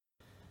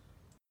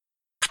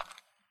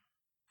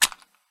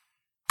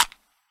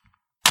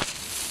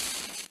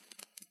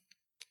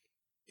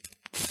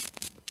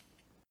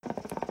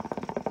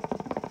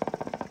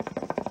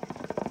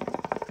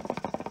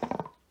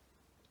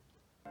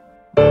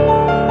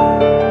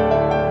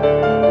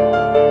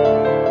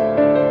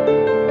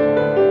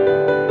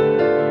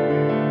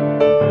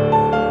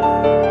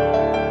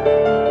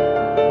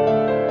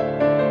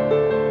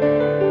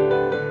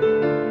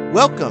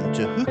Welcome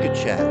to Hookah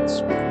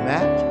Chats with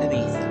Matt and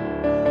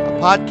Ethan,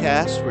 a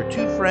podcast where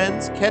two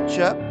friends catch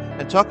up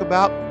and talk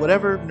about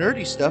whatever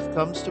nerdy stuff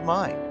comes to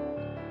mind,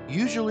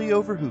 usually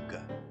over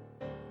hookah.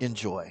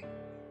 Enjoy.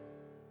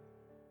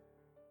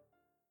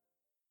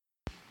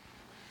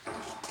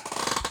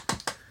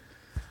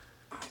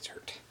 Eyes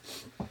hurt.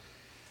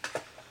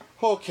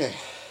 Okay.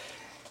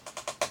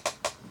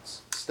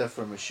 It's stuff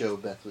from a show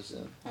Beth was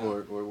in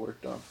or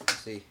worked on. Let's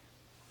see.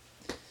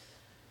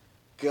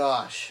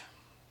 Gosh.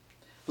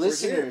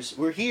 Listeners,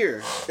 we're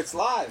here. It's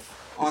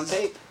live on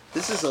tape.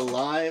 This is a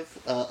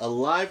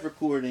live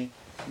recording.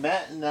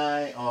 Matt and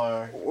I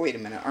are. Wait a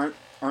minute,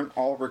 aren't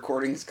all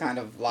recordings kind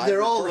of live?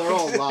 They're all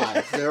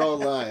live. They're all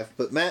live.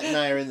 But Matt and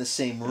I are in the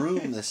same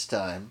room this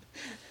time,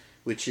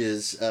 which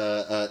is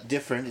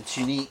different. It's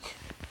unique.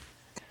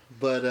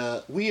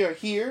 But we are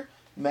here.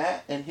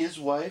 Matt and his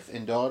wife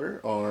and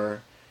daughter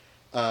are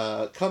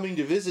coming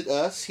to visit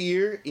us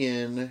here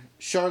in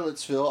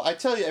Charlottesville. I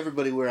tell you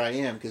everybody where I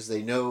am because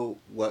they know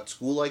what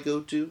school I go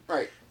to.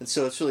 Right. And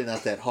so it's really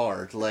not that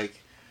hard.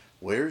 Like,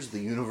 where's the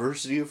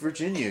University of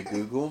Virginia,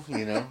 Google,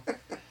 you know?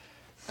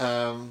 It's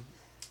a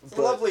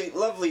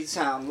lovely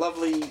town.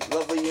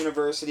 Lovely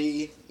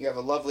university. You have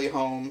a lovely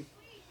home.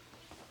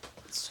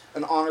 It's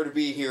an honor to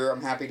be here.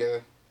 I'm happy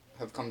to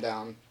have come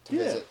down to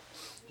visit.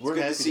 It's good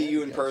to see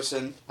you in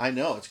person. I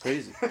know, it's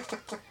crazy.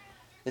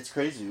 It's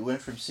crazy. We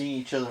went from seeing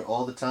each other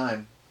all the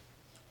time,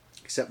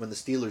 except when the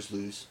Steelers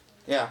lose.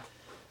 Yeah,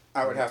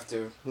 I would have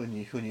to. When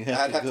you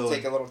I'd have to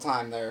take a little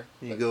time there.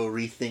 You go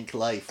rethink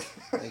life.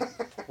 Like,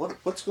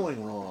 what's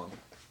going wrong?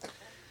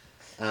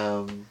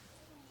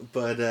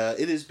 But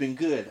it has been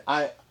good.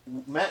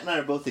 Matt and I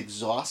are both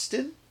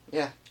exhausted.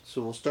 Yeah.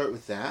 So we'll start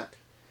with that.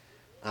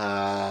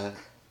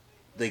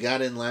 They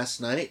got in last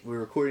night. We're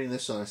recording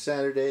this on a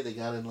Saturday. They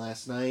got in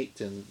last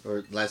night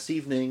or last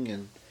evening,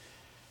 and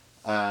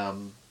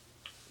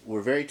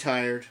we're very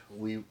tired.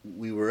 We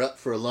were up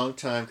for a long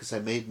time because I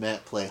made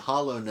Matt play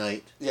Hollow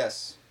Knight.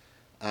 Yes.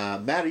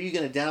 Matt, are you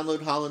going to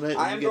download Hollow Knight?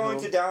 I am going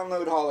to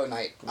download Hollow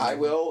Knight. Mm-hmm. I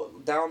will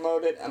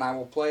download it and I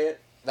will play it.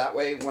 That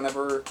way,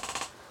 whenever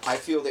I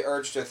feel the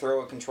urge to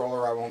throw a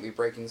controller, I won't be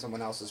breaking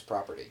someone else's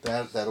property.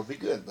 That'll be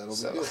good. That'll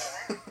be good.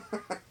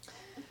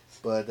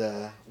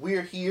 But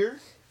we're here.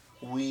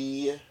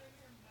 We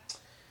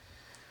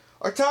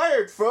are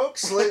tired,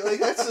 folks. Like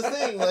that's the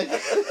thing. Like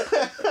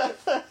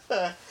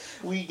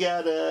we've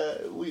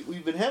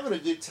been having a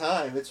good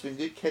time. It's been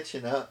good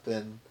catching up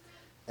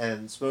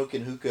and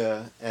smoking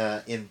hookah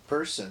in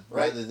person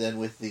rather than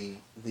with the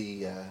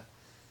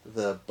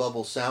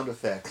bubble sound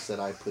effects that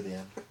I put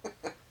in.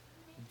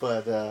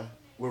 But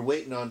we're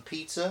waiting on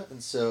pizza,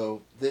 and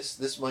so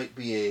this might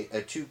be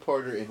a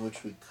two-parter in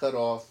which we cut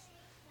off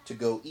to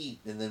go eat,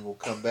 and then we'll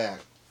come back.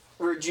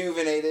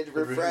 Rejuvenated,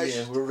 refreshed.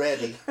 Yeah, we're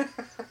ready.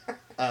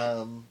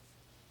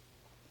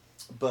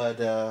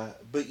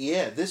 But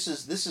yeah, this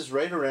is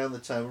right around the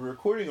time we're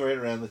recording. Right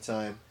around the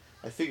time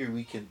I figured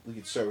we could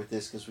start with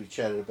this because we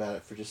chatted about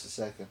it for just a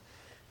second.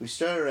 We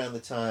started around the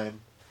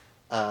time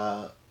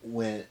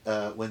when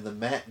the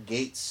Matt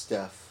Gaetz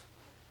stuff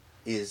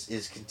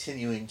is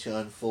continuing to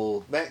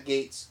unfold. Matt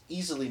Gaetz,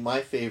 easily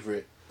my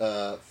favorite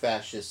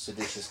fascist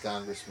seditious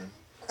congressman.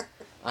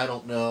 I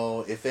don't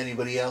know if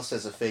anybody else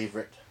has a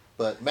favorite,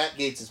 but Matt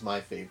Gaetz is my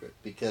favorite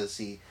because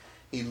he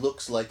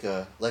looks like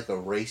a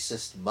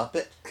racist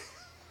Muppet.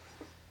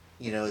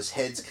 You know, his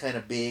head's kind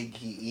of big.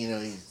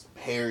 His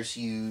hair's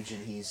huge,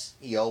 and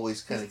he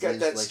always kind of got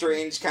that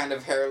strange kind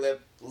of hair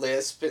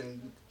lisp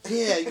and.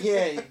 Yeah.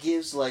 He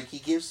gives like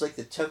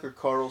the Tucker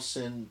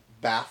Carlson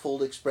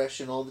baffled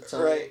expression all the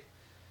time. Right.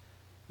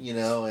 You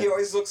know, he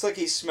always looks like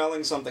he's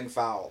smelling something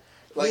foul.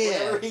 Like,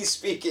 whenever he's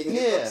speaking,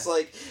 it looks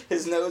like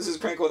his nose is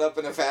crinkled up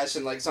in a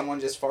fashion like someone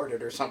just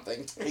farted or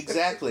something.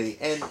 Exactly.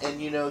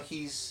 And you know,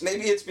 he's...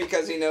 Maybe it's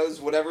because he knows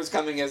whatever's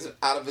coming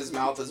out of his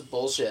mouth is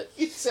bullshit.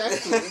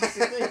 Exactly. That's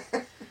the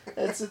thing.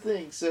 That's the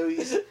thing. So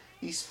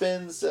he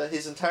spends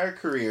his entire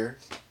career,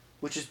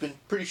 which has been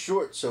pretty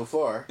short so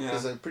far,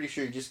 because I'm pretty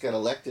sure he just got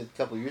elected a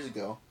couple years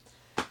ago.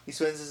 He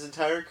spends his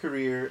entire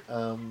career,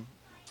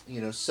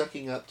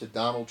 sucking up to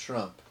Donald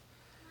Trump.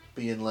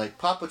 Being like,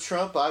 Papa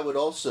Trump, I would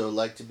also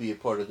like to be a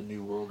part of the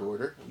New World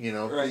Order. You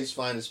know, please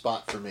find a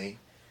spot for me.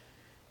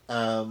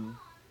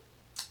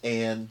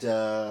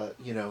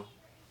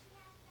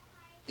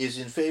 Is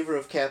in favor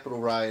of Capitol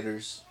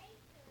rioters,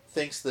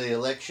 thinks the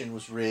election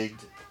was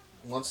rigged,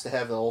 wants to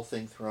have the whole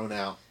thing thrown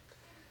out.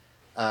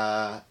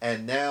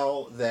 And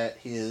now that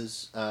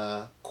his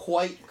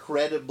quite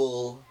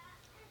credible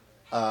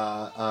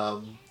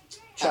child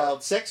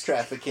sex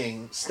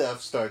trafficking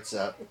stuff starts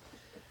up,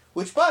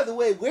 which, by the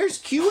way,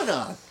 where's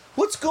QAnon?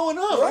 What's going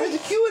on? Where are the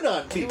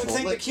QAnon people? You would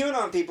think the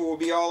QAnon people would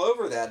be all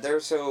over that. They're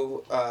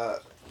so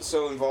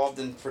involved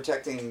in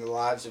protecting the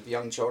lives of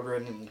young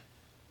children, and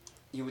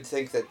you would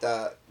think that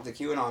the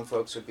QAnon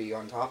folks would be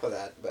on top of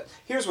that. But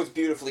here's what's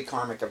beautifully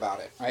karmic about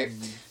it, right?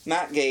 Mm-hmm.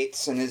 Matt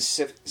Gaetz and his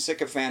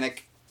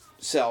sycophantic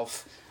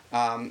self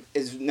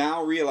is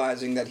now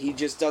realizing that he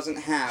just doesn't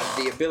have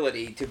the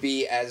ability to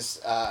be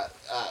as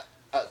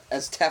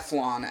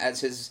Teflon as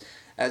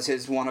as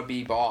his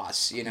wannabe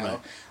boss. You know,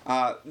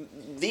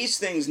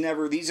 these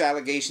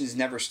allegations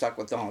never stuck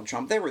with Donald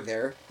Trump. They were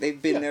there.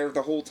 They've been there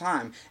the whole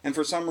time, and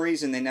for some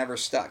reason they never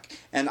stuck.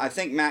 And I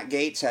think Matt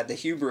Gaetz had the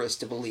hubris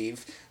to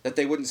believe that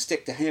they wouldn't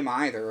stick to him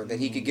either. That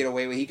he could get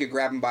away with. He could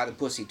grab him by the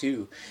pussy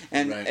too.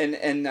 And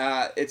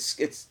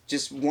it's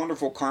just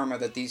wonderful karma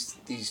that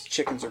these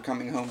chickens are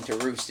coming home to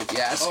roost. If you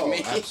ask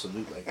me.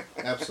 Absolutely,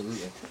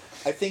 absolutely.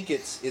 I think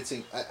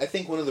I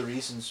think one of the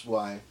reasons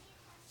why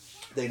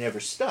they never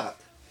stuck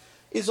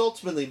is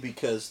ultimately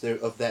because they're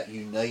of that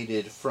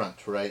united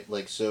front, right?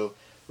 Like, so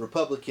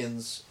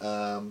Republicans,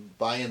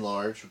 by and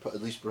large,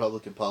 at least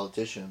Republican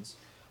politicians,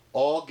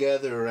 all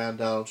gather around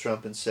Donald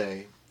Trump and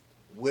say,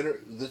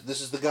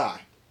 this is the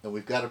guy, and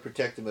we've got to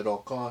protect him at all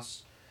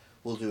costs.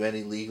 We'll do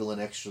any legal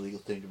and extra legal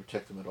thing to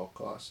protect him at all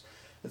costs.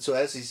 And so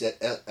as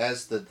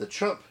the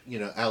Trump,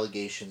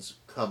 allegations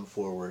come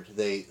forward,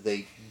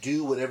 they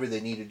do whatever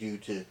they need to do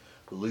to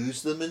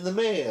lose them in the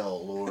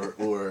mail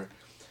or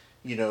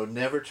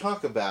never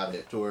talk about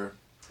it, or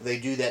they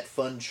do that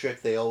fun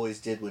trick they always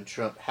did when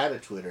Trump had a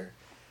Twitter,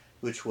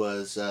 which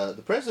was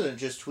the president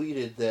just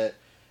tweeted that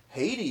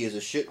Haiti is a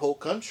shithole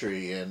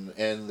country and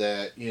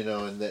that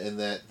and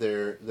that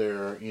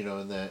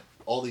that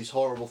all these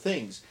horrible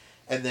things,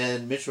 and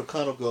then Mitch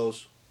McConnell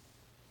goes,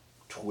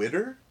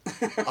 Twitter?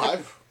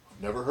 I've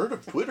never heard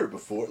of Twitter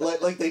before.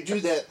 Like they do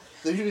that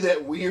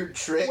weird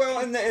trick. Well,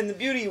 and the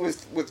beauty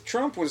with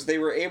Trump was they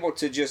were able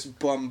to just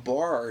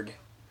bombard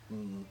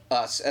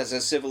us as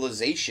a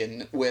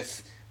civilization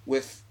with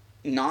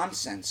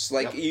nonsense.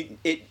 Like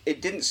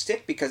it didn't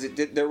stick because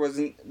there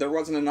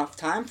wasn't enough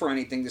time for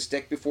anything to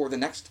stick before the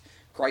next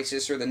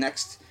crisis or the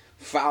next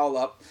foul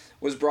up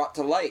was brought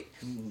to light.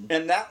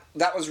 And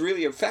that was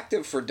really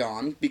effective for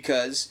Don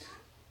because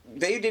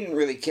they didn't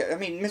really care. I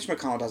mean, Mitch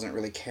McConnell doesn't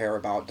really care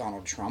about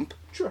Donald Trump.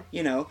 Sure.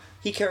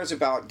 He cares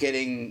about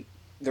getting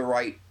the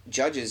right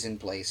judges in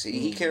place.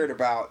 He cared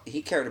about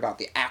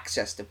the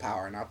access to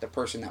power, not the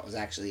person that was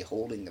actually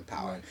holding the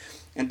power. Right.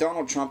 And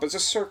Donald Trump is a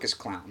circus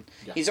clown.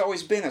 Yeah. He's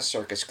always been a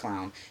circus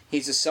clown.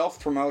 He's a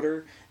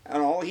self-promoter,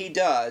 and all he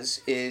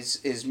does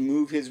is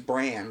move his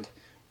brand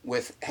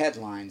with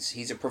headlines.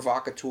 He's a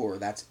provocateur.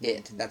 That's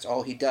it. That's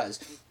all he does.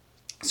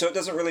 So it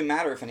doesn't really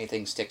matter if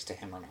anything sticks to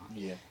him or not.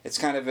 Yeah. It's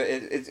kind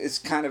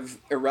of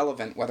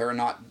irrelevant whether or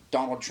not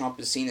Donald Trump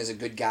is seen as a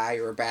good guy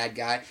or a bad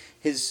guy.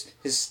 His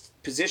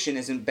position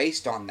isn't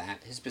based on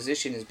that. His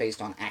position is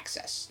based on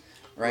access,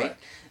 right?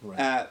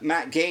 Right.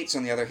 Matt Gaetz,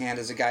 on the other hand,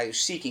 is a guy who's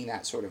seeking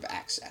that sort of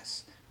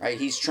access, right?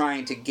 He's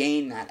trying to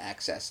gain that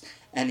access,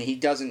 and he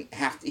doesn't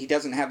have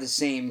the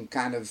same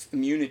kind of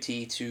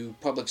immunity to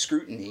public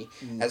scrutiny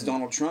as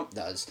Donald Trump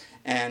does.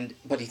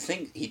 But he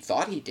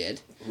thought he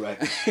did. Right.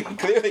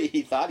 Clearly,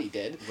 he thought he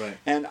did. Right.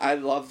 And I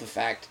love the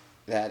fact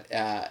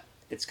that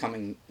it's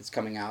coming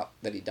out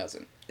that he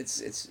doesn't.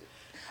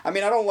 I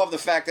mean, I don't love the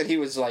fact that he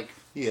was like.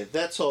 Yeah,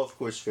 that's all, of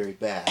course, very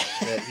bad.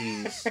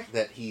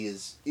 That he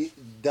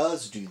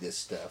does do this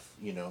stuff.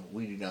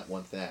 We do not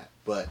want that.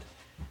 But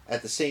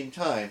at the same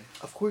time,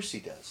 of course he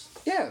does.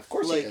 Yeah, of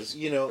course he does.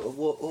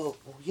 Well,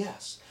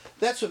 yes.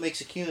 That's what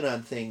makes a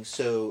QAnon thing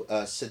so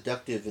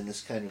seductive in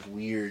this kind of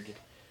weird,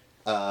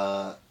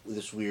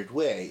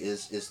 way.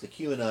 Is the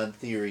QAnon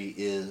theory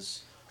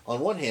is,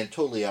 on one hand,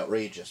 totally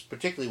outrageous,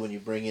 particularly when you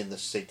bring in the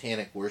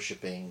satanic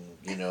worshipping.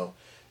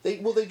 They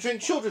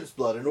drink children's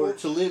blood in order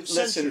to live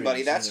centuries. Listen,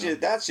 buddy,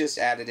 that's just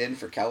added in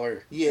for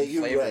color. Yeah,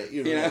 you're flavor, right.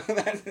 You're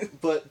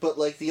right. But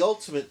like the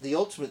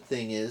ultimate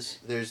thing is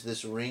there's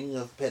this ring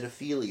of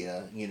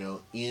pedophilia,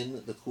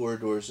 in the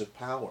corridors of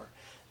power.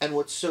 And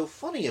what's so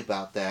funny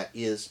about that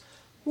is,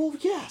 well,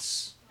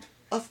 yes,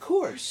 of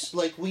course.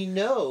 Like, we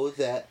know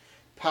that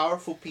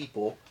powerful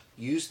people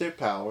use their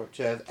power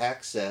to have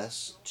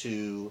access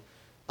to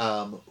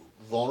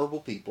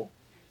vulnerable people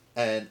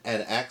and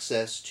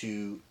access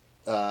to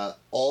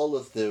all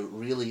of the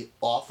really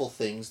awful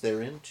things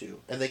they're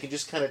into, and they can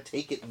just kind of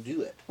take it and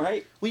do it.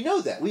 Right. We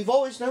know that. We've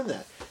always known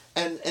that.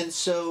 And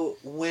so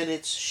when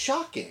it's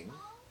shocking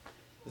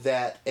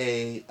that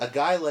a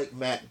guy like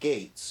Matt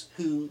Gaetz,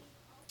 who,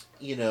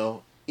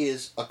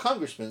 is a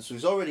congressman, so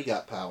he's already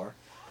got power,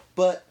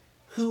 but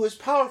who was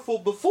powerful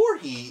before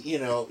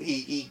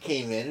he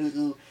came in,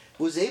 who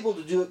was able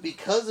to do it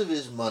because of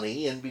his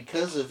money and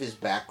because of his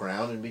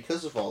background and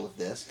because of all of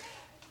this,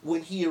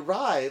 when he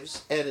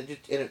arrives and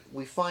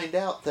we find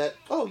out that,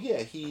 oh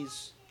yeah,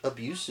 he's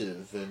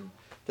abusive and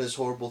does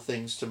horrible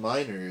things to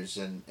minors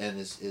and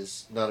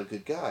is not a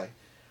good guy.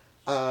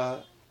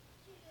 On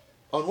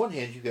one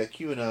hand, you've got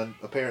QAnon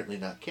apparently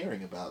not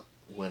caring about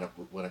when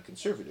a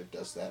conservative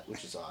does that,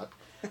 which is odd.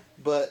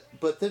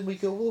 But then we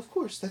go, well, of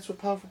course, that's what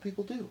powerful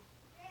people do.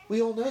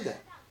 We all know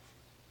that.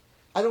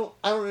 I don't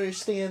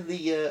understand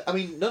the. I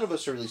mean, none of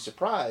us are really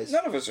surprised.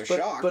 None of us are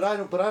shocked. But I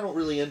don't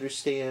really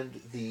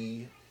understand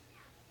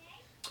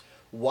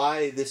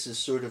why this is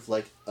sort of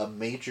like a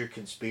major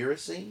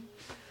conspiracy,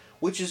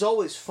 which is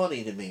always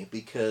funny to me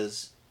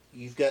because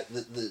you've got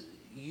the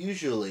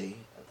usually,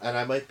 and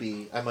I might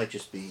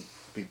just be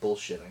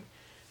bullshitting,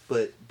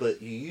 but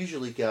you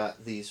usually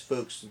got these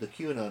folks, the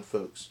QAnon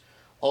folks,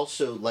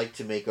 also like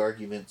to make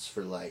arguments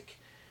for, like,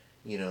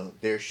 you know,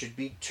 there should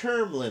be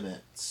term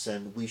limits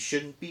and we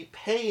shouldn't be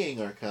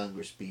paying our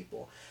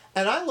congresspeople.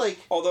 And I like...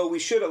 Although we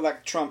should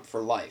elect Trump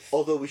for life.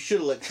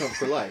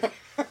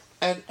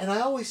 And I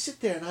always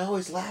sit there and I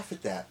always laugh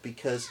at that,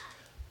 because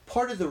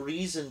part of the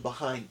reason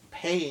behind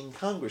paying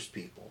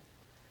congresspeople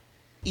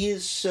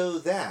is so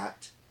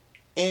that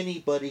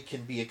anybody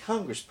can be a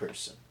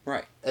congressperson.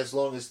 Right. As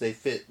long as they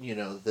fit, you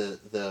know,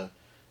 the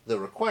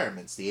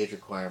requirements, the age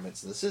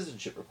requirements and the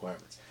citizenship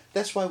requirements.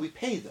 That's why we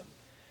pay them.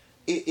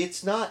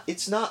 It's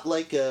not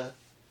like a,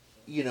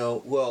 you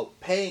know, well,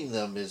 paying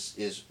them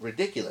is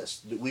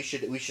ridiculous. We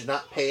should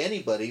not pay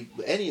anybody,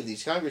 any of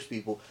these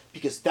congresspeople,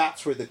 because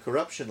that's where the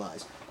corruption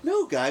lies.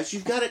 No, guys,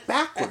 you've got it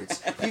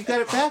backwards.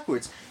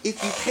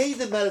 If you pay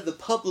them out of the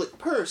public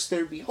purse,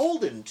 they're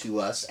beholden to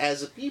us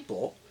as a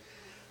people.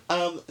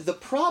 The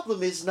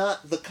problem is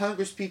not the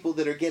congresspeople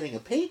that are getting a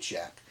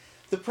paycheck.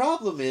 The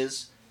problem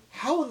is,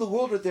 how in the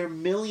world are there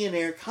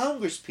millionaire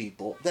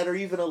congresspeople that are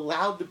even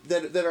allowed to,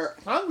 that are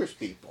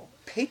congresspeople?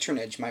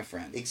 Patronage, my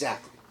friend.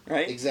 Exactly.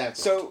 Right?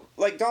 Exactly. So,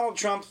 like Donald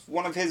Trump,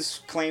 one of his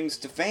claims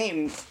to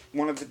fame,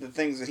 one of the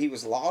things that he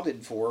was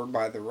lauded for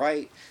by the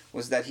right,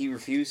 was that he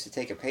refused to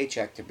take a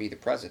paycheck to be the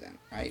president,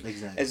 right?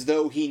 Exactly. As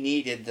though he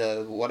needed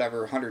the,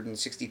 whatever,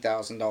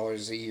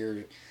 $160,000 a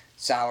year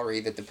salary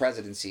that the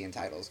presidency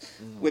entitles.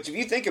 Which, if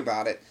you think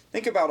about it,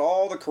 think about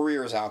all the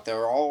careers out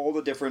there, all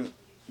the different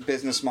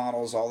business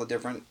models, all the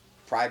different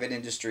private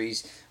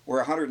industries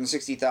where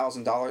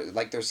 $160,000,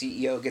 like their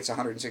CEO gets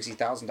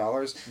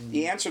 $160,000.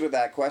 The answer to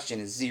that question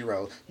is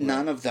zero.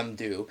 None of them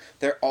do.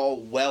 They're all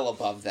well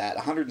above that.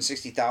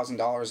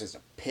 $160,000 is a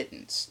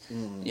pittance,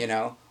 you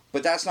know?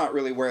 But that's not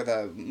really where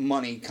the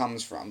money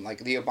comes from. Like,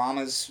 the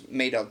Obamas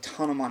made a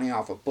ton of money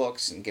off of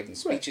books and giving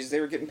speeches. Right. They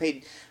were getting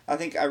paid, I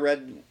think I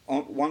read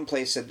one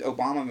place that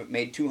Obama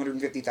made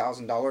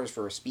 $250,000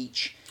 for a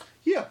speech.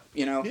 Yeah.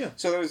 You know? Yeah.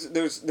 So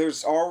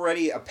there's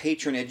already a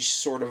patronage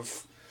sort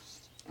of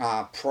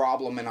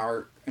problem in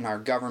our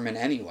government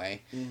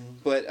anyway.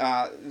 But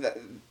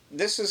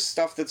this is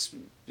stuff it's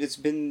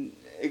been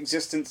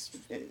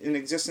in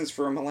existence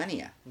for a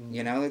millennia.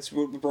 You know, it's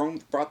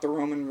brought the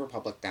Roman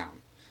Republic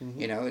down.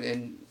 You know,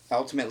 and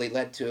ultimately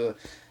led to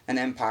an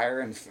empire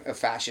and a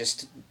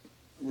fascist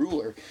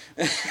ruler.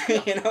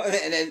 You know,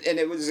 and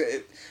it was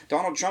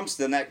Donald Trump's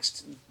the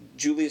next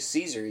Julius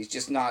Caesar. He's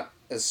just not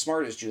as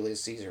smart as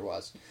Julius Caesar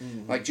was.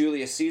 Like,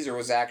 Julius Caesar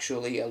was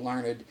actually a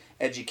learned,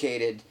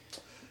 educated,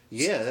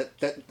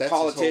 that's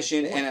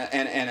politician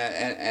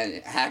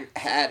and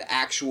had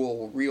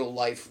actual real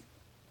life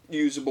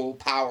usable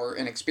power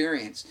and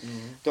experience.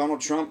 Donald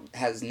Trump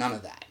has none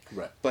of that.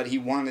 Right. But he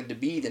wanted to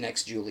be the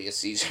next Julius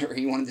Caesar.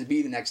 He wanted to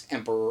be the next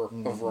emperor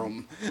of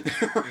Rome.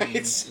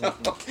 Right? So,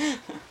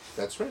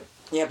 that's right.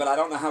 Yeah, but I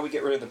don't know how we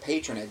get rid of the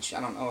patronage.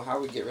 I don't know how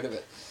we get rid of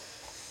it.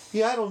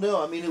 Yeah, I don't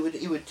know. I mean,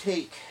 it would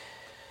take...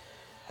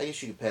 I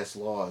guess you could pass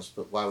laws,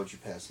 but why would you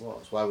pass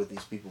laws? Why would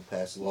these people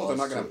pass laws? Well, they're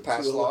not going to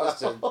pass laws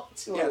to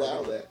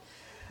allow that.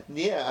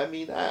 Yeah, I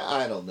mean,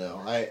 I don't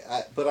know.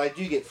 But I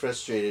do get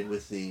frustrated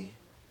with the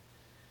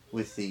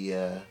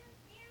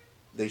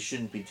they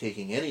shouldn't be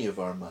taking any of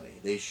our money.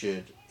 They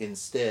should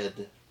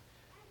instead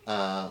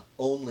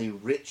only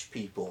rich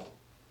people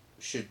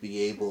should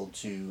be able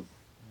to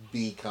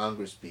be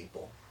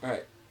congresspeople.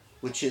 Right.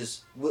 Which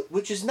is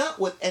not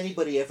what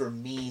anybody ever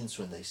means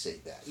when they say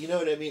that. You know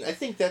what I mean? I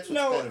think that's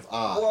what's kind of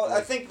odd. Well, I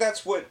think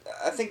that's what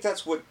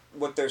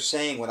they're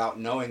saying without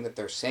knowing that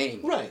they're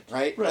saying. Right.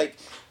 Right. Like,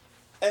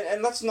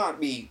 and let's not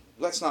be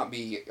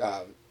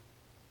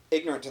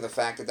ignorant to the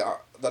fact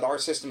that our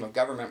system of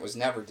government was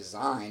never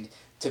designed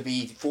to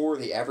be for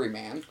the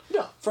everyman.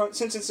 No.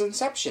 Since its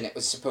inception, it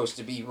was supposed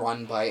to be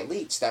run by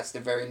elites. That's the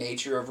very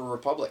nature of a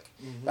republic.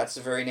 That's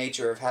the very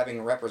nature of having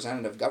a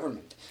representative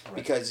government. Right.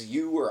 Because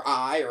you or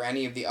I or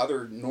any of the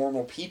other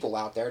normal people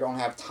out there don't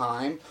have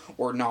time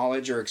or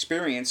knowledge or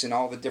experience in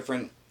all the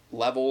different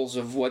levels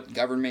of what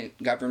government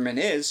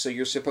is, so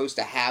you're supposed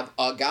to have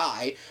a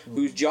guy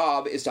whose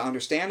job is to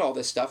understand all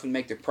this stuff and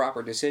make the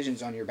proper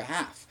decisions on your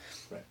behalf.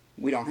 Right.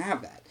 We don't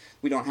have that.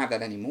 We don't have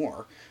that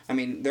anymore. I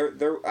mean,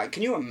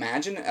 can you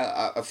imagine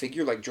a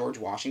figure like George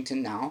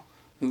Washington now,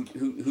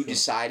 who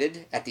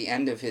decided at the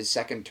end of his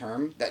second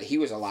term that he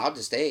was allowed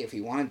to stay if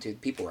he wanted to?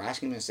 People were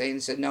asking him to stay, and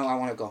he said, "No, I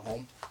want to go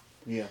home."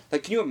 Yeah.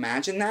 Like, can you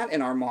imagine that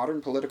in our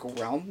modern political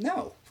realm?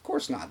 No, of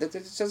course not. That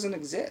doesn't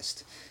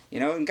exist. You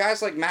know, and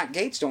guys like Matt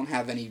Gaetz don't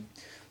have any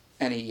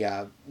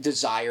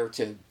desire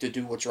to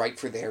do what's right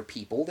for their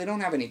people. They don't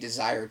have any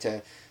desire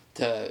to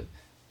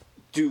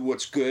do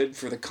what's good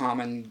for the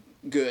common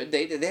good.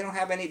 They don't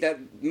have any. That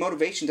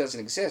motivation doesn't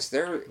exist.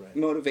 Their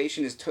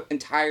motivation is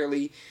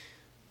entirely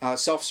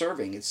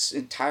self-serving. It's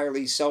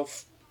entirely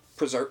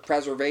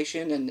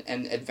self-preservation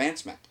and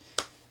advancement.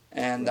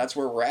 And that's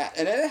where we're at.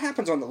 And it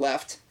happens on the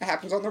left. It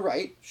happens on the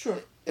right. Sure.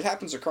 It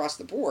happens across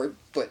the board.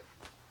 But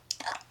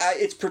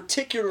it's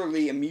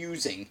particularly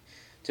amusing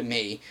to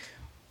me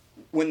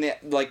when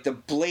the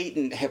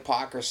blatant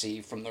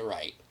hypocrisy from the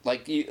right,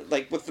 like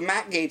with the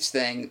Matt Gaetz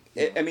thing,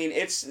 I mean,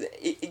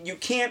 you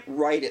can't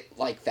write it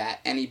like that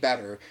any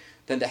better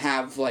than to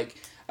have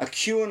like a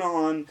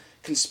QAnon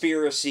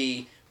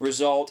conspiracy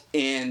result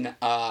in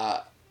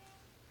an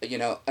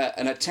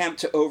attempt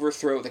to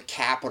overthrow the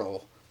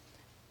Capitol,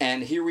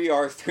 and here we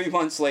are 3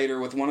 months later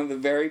with one of the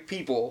very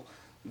people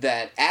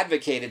that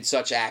advocated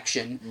such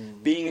action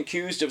being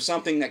accused of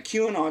something that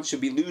QAnon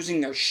should be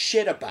losing their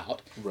shit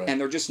about, and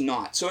they're just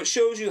not. So it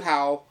shows you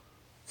how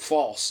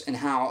false and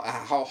how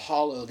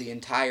hollow the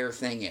entire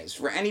thing is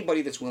for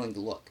anybody that's willing to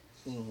look.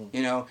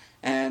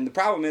 And the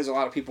problem is a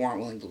lot of people aren't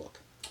willing to look.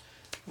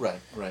 Right.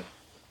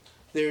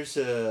 There's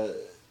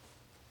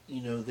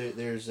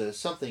there's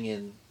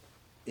something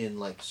in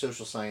like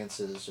social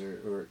sciences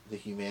or the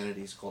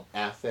humanities called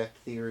affect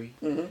theory,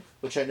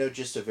 which I know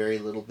just a very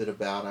little bit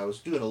about. I was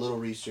doing a little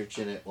research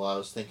in it while I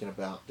was thinking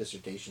about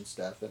dissertation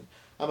stuff, and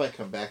I might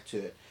come back to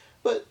it.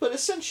 But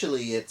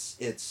essentially, it's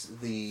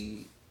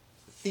the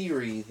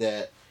theory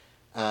that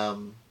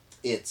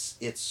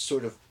it's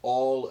sort of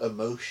all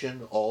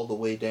emotion all the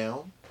way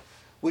down,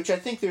 which I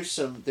think there's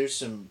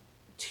some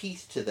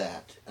teeth to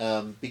that,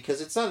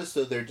 because it's not as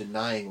though they're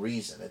denying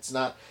reason. It's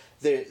not.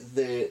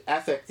 The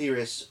affect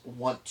theorists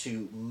want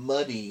to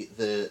muddy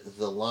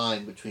the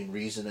line between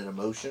reason and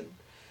emotion,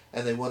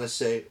 and they want to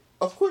say,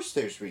 of course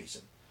there's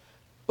reason,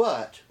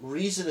 but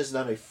reason is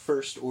not a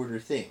first order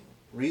thing.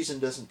 Reason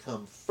doesn't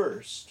come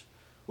first.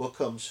 What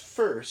comes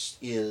first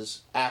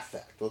is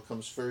affect. What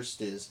comes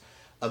first is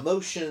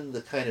emotion,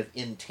 the kind of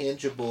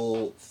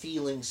intangible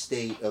feeling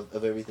state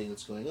of everything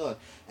that's going on.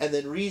 And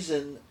then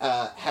reason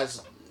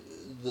has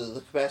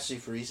the capacity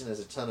for reason has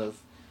a ton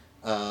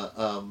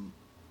of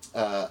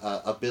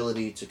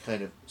ability to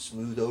kind of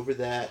smooth over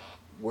that,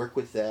 work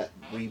with that,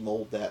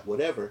 remold that,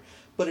 whatever.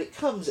 But it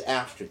comes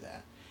after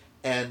that.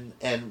 And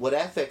what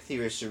affect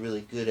theorists are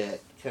really good at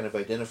kind of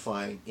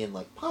identifying in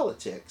like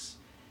politics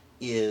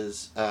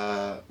is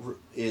to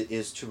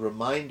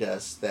remind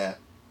us that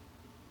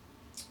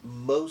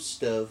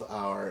most of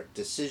our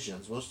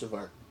decisions, most of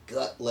our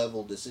gut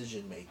level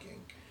decision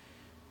making,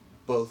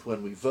 both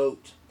when we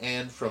vote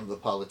and from the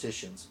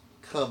politicians,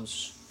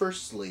 comes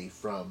firstly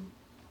from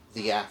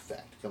the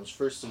affect, comes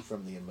firstly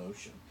from the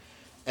emotion.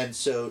 And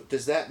so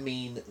does that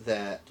mean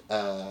that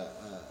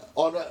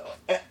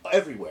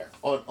everywhere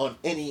on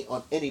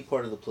any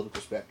part of the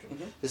political spectrum,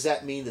 does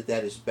that mean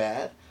that is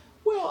bad?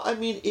 Well, I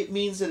mean, it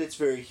means that it's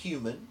very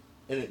human,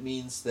 and it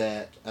means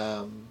that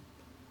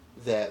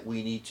that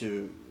we need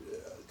to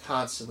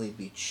constantly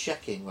be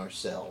checking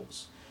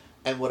ourselves.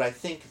 And what I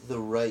think the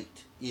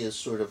right is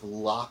sort of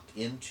locked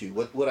into,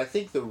 what I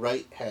think the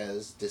right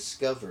has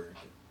discovered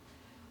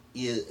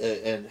is,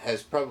 and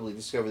has probably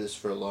discovered this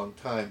for a long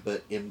time,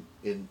 but in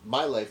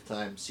my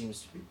lifetime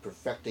seems to be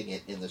perfecting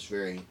it in this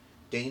very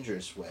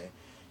dangerous way,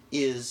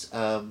 is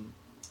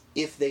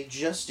if they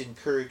just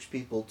encourage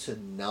people to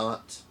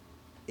not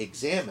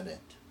examine it,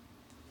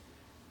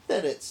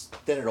 then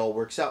it all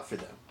works out for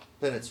them.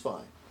 Then it's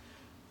fine.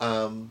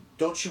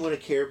 Don't you want to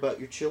care about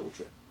your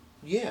children?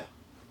 Yeah.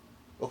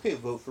 Okay,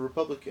 vote for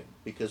Republican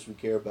because we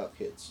care about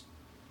kids.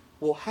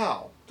 Well,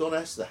 how? Don't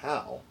ask the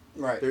how.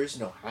 Right. There is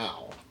no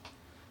how.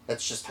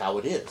 That's just how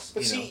it is.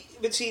 But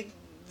see,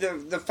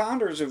 the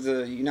founders of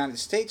the United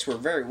States were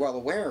very well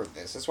aware of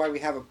this. That's why we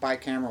have a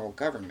bicameral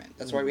government.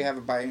 That's why we have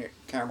a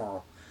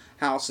bicameral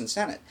House and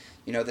Senate.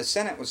 The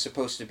Senate was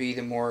supposed to be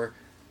the more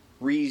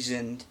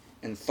reasoned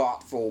and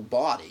thoughtful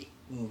body,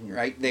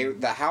 right?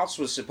 The House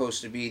was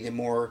supposed to be the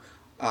more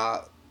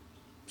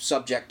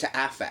subject to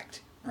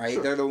affect, right?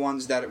 Sure. They're the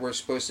ones that were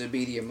supposed to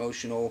be the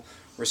emotional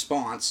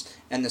response,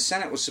 and the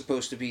Senate was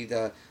supposed to be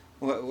the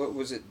what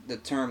was it, the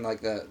term,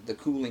 like the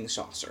cooling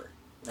saucer,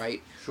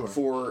 right?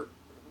 Sure.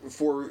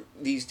 For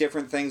these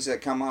different things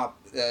that come up,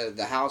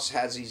 the House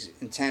has these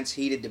intense,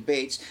 heated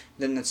debates.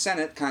 Then the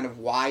Senate kind of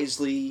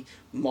wisely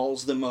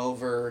mulls them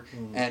over,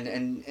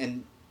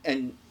 and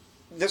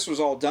this was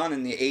all done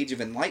in the Age of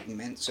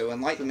Enlightenment. So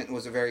Enlightenment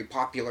was a very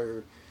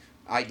popular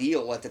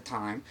ideal at the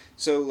time.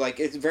 So like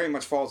it very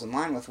much falls in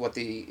line with what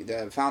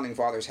the founding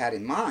fathers had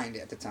in mind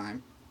at the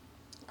time.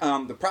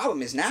 The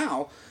problem is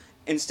now,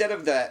 instead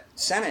of the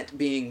Senate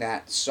being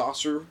that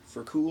saucer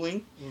for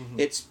cooling,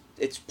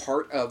 it's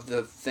part of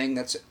the thing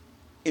that's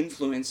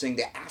influencing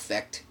the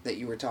affect that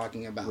you were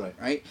talking about,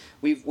 right?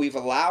 We've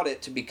allowed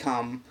it to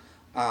become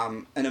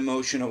an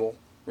emotional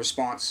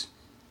response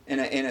in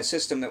a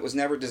system that was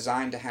never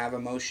designed to have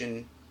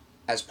emotion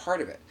as part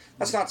of it.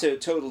 That's not to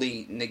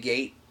totally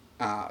negate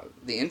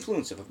the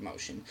influence of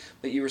emotion,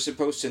 but you were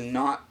supposed to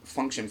not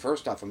function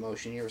first off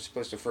emotion. You were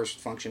supposed to first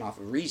function off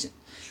of reason.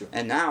 Sure.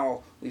 And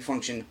now we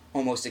function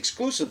almost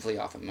exclusively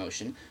off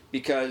emotion,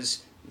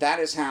 because that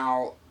is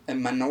how a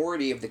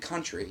minority of the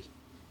country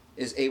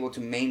is able to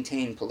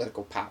maintain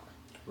political power.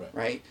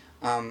 Right?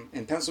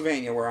 In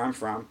Pennsylvania, where I'm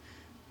from,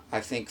 I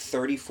think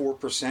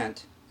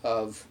 34%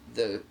 of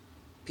the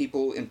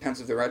people in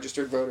the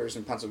registered voters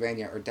in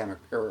Pennsylvania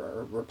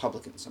are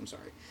Republicans. I'm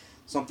sorry.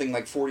 Something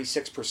like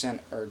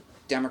 46% are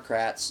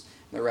Democrats,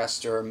 The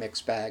rest are a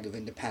mixed bag of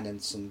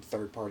independents and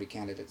third-party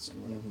candidates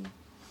and whatever. Mm-hmm.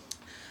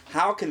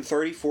 How can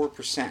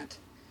 34%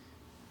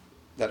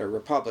 that are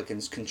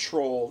Republicans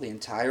control the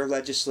entire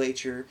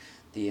legislature,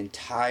 the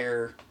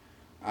entire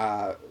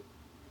Right.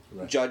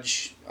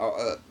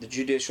 the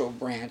judicial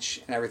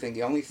branch, and everything?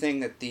 The only thing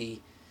that the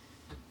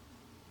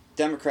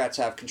Democrats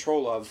have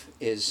control of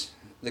is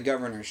the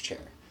governor's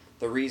chair.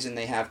 The reason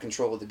they have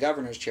control of the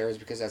governor's chair is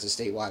because that's a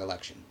statewide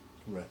election.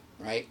 Right.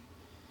 Right?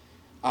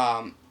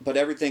 But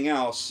everything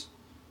else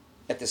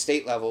at the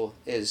state level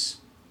is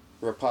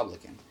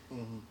Republican.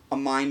 Mm-hmm. A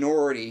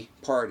minority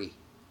party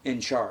in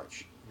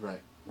charge.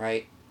 Right.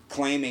 Right?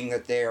 Claiming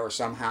that they are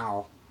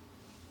somehow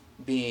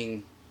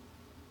being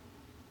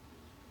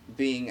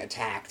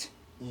attacked.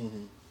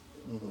 Mm-hmm.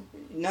 Mm-hmm.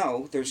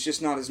 No, there's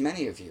just not as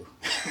many of you.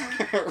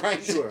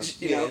 Right? Sure.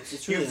 You know,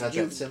 it's really not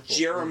that simple. It's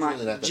really not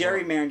that hard.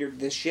 gerrymandered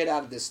the shit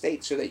out of the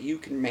state so that you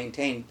can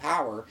maintain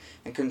power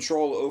and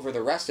control over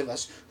the rest of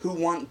us who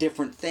want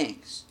different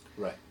things.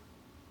 Right.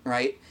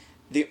 Right?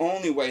 The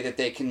only way that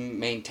they can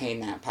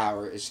maintain that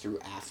power is through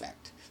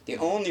affect. The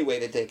only way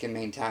that they can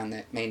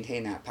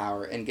maintain that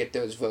power and get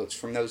those votes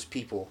from those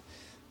people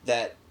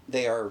that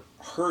they are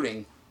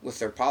hurting with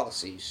their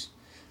policies.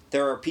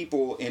 There are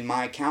people in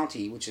my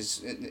county, which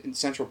is in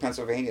central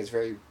Pennsylvania, is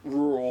very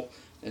rural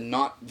and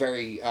not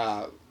very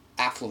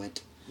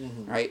affluent,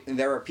 Mm-hmm. right? And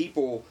there are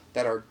people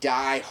that are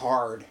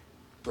die-hard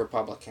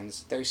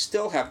Republicans. They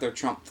still have their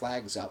Trump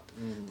flags up.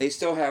 Mm-hmm. They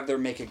still have their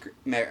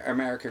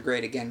America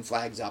Great Again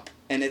flags up.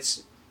 And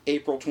it's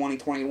April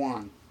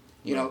 2021.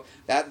 You know,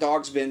 that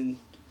dog's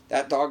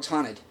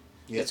hunted.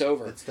 Yep, It's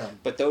over. it's done.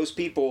 But those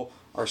people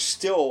are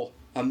still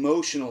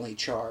emotionally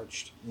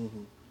charged.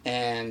 Mm-hmm.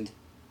 And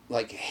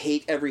like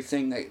hate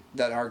everything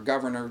that our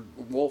Governor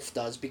Wolf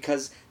does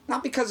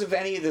not because of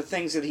any of the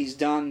things that he's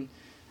done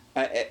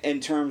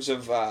in terms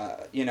of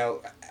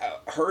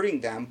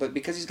hurting them, but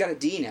because he's got a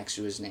D next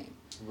to his name.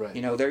 Right.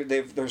 You know,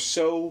 they're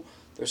so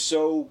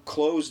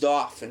closed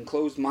off and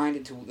closed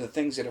minded to the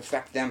things that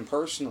affect them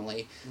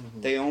personally.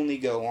 Mm-hmm. They only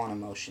go on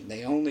emotion.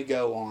 They only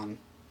go on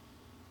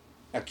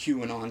a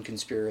QAnon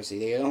conspiracy.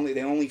 They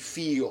only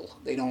feel.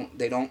 They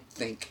don't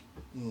think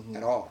Mm-hmm.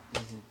 at all.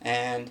 Mm-hmm.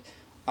 And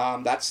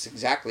that's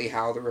exactly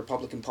how the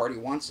Republican Party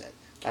wants it.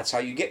 That's how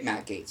you get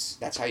Matt Gaetz.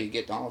 That's how you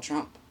get Donald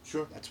Trump.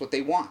 Sure. That's what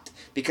they want.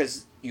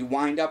 Because you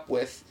wind up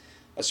with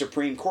a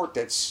Supreme Court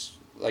that's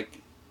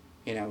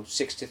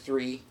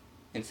 6-3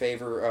 in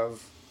favor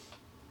of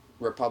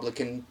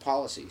Republican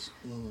policies.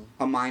 Mm-hmm.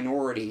 A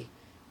minority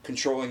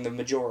controlling the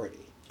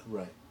majority.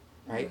 Right.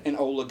 Right? An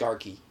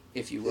oligarchy,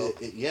 if you will.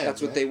 Yeah,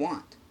 that's what they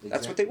want.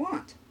 That's what they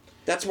want.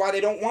 That's why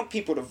they don't want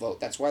people to vote.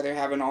 That's why they're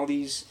having all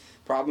these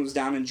problems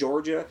down in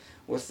Georgia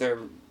with their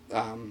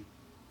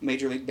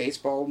Major League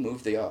Baseball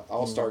moved the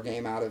All-Star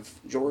game out of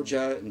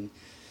Georgia. And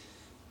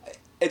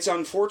it's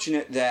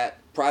unfortunate that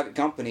private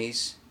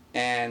companies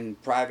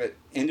and private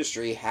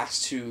industry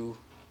has to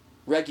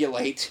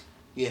regulate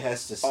It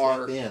has to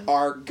step in.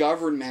 our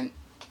government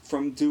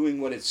from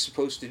doing what it's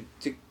supposed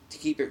to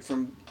keep it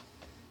from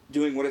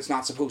doing what it's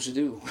not supposed to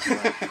do.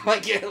 Right.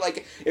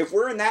 like if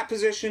we're in that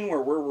position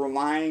where we're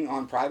relying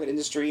on private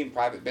industry and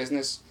private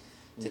business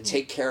to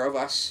take care of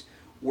us,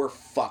 we're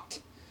fucked.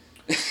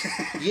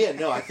 Yeah,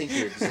 no, I think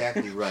you're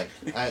exactly right.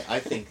 I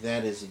think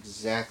that is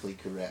exactly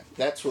correct.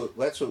 That's what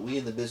we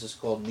in the business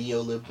call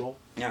neoliberal.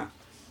 Yeah.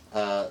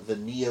 The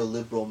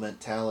neoliberal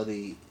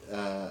mentality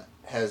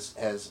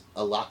has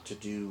a lot to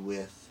do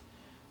with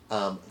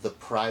the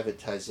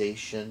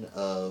privatization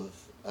of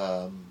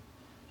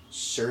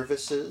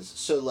services.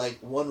 So, like,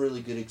 one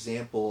really good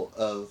example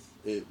of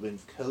it when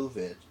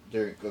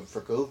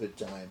for COVID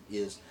time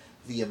is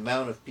the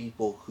amount of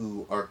people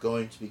who are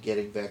going to be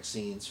getting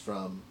vaccines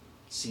from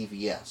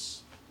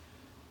CVS.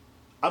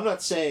 I'm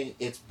not saying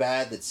it's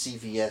bad that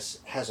CVS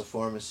has a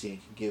pharmacy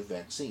and can give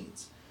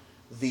vaccines.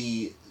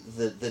 The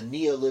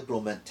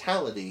neoliberal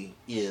mentality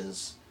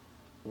is,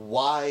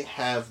 why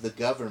have the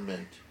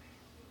government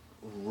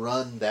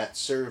run that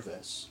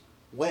service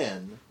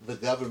when the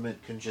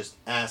government can just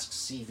ask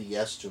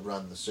CVS to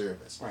run the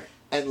service? Right.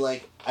 And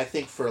like, I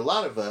think for a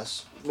lot of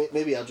us,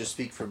 maybe I'll just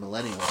speak for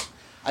millennials,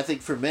 I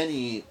think for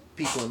many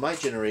people in my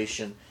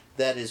generation,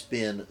 that has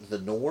been the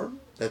norm.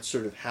 That's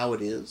sort of how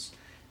it is.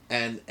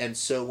 And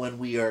so when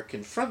we are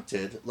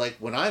confronted, like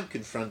when I'm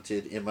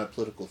confronted in my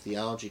political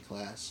theology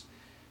class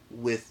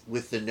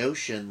with the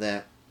notion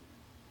that,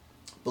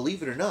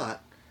 believe it or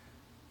not,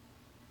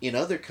 in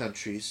other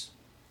countries,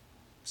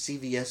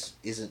 CVS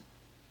isn't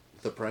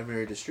the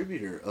primary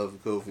distributor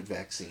of COVID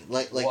vaccine.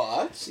 Like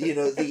what? You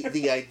know,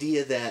 the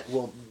idea that,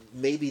 well,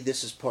 maybe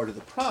this is part of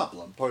the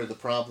problem. Part of the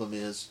problem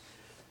is,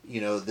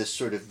 this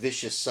sort of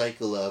vicious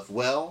cycle of,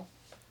 well,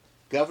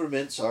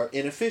 governments are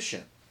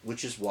inefficient,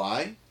 which is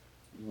why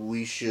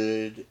we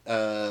should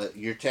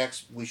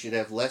we should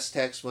have less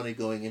tax money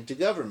going into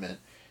government,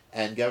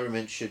 and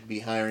government should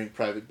be hiring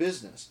private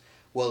business.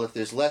 well, if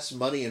there's less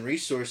money and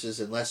resources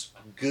and less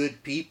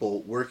good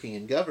people working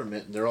in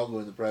government, and they're all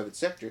going to the private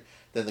sector,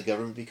 then the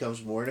government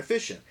becomes more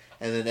inefficient.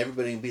 And then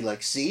everybody will be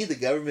like, see, the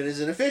government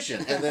is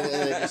inefficient. And then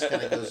it just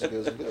kind of goes and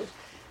goes and goes.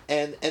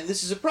 And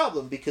this is a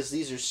problem because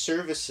these are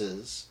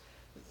services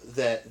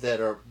that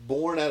are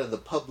born out of the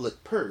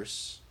public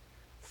purse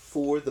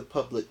for the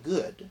public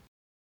good.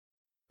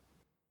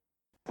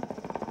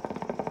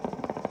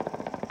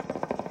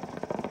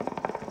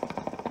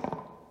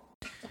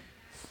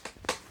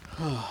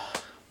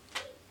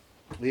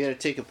 We gotta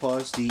take a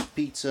pause to eat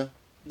pizza.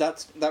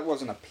 That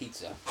wasn't a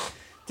pizza.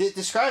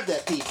 Describe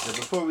that pizza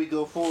before we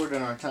go forward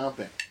on our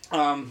topic.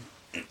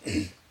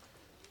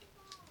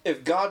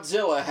 If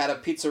Godzilla had a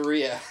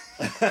pizzeria,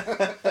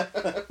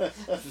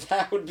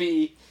 that would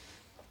be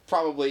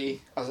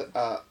probably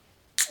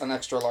an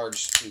extra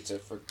large pizza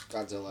for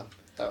Godzilla.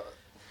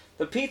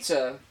 The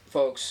pizza,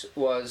 folks,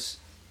 was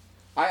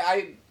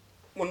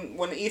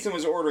when Ethan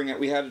was ordering it,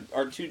 we had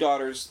our 2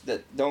 daughters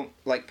that don't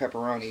like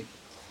pepperoni,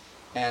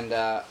 and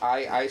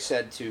I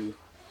said to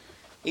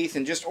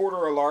Ethan, just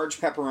order a large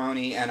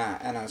pepperoni and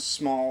a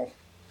small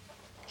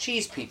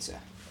cheese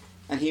pizza,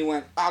 and he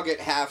went, I'll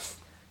get half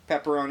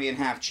pepperoni and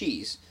half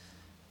cheese.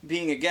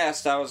 Being a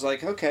guest, I was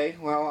like, okay,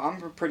 well,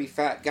 I'm a pretty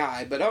fat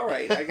guy, but all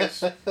right, I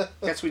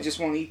guess we just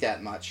won't eat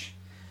that much.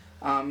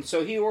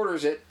 So he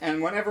orders it,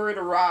 and whenever it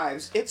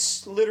arrives,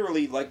 it's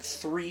literally like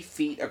 3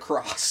 feet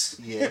across.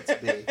 Yeah, it's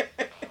big.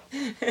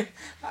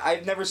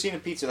 I've never seen a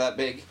pizza that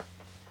big.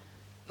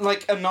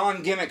 Like a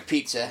non-gimmick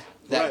pizza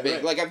that big.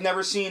 Right. Like I've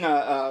never seen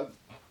a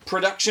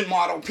production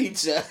model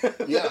pizza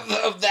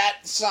of that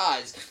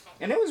size.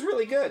 And it was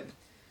really good.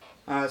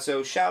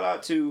 So shout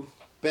out to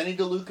Benny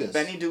DeLucas.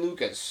 Benny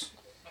DeLucas.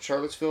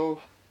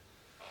 Charlottesville,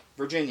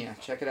 Virginia.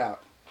 Check it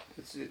out.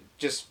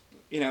 Just,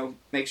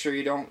 make sure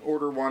you don't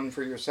order one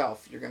for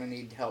yourself. You're going to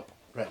need help.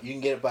 Right. You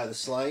can get it by the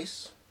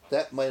slice.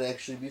 That might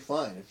actually be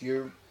fine. If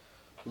you're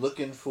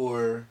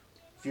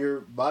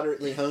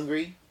moderately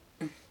hungry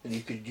and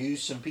you could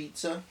use some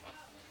pizza.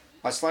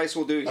 A slice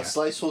will do you. A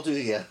slice will do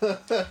you.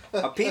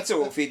 A pizza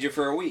will feed you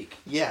for a week.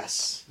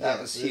 Yes.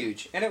 That was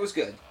huge. And it was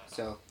good.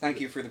 So,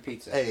 thank you for the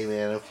pizza. Hey,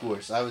 man, of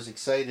course. I was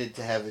excited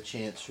to have a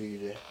chance for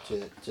you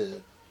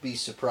to be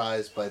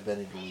surprised by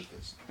Benny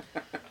DeLucas.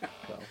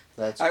 So,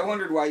 that's I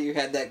wondered why you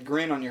had that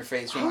grin on your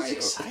face when I was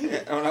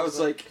excited. When I was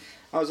like,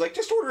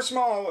 just order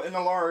small and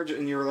a large,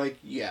 and you were like,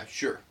 yeah,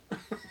 sure.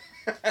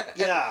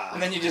 Yeah.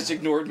 And then you just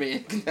ignored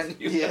me. And then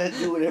yeah,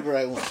 do whatever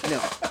I want.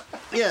 No.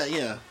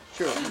 Yeah,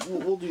 sure.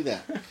 We'll do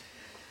that.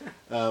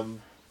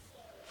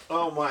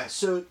 Oh my.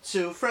 So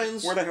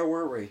friends. Where the hell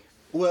were we?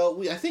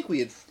 Well, I think we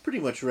had pretty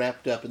much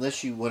wrapped up,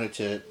 unless you wanted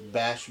to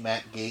bash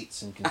Matt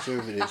Gaetz and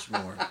conservatives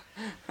more.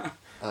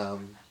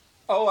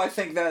 I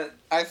think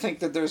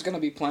that there's going to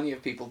be plenty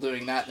of people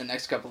doing that in the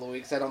next couple of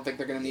weeks. I don't think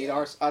they're going to need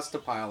us to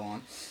pile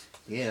on.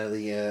 Yeah,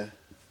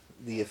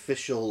 the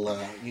official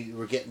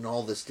we're getting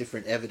all this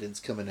different evidence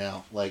coming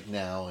out like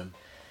now, and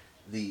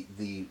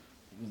the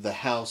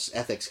House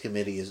Ethics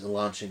Committee is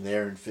launching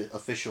their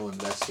official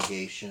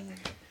investigation.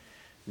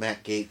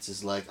 Matt Gaetz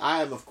is like,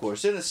 I am of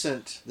course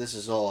innocent. This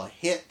is all a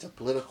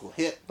political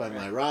hit by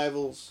my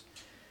rivals.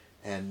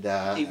 And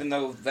even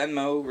though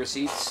Venmo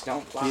receipts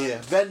don't lie. Yeah,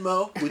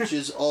 Venmo, which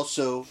is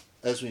also,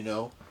 as we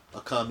know,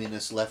 a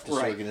communist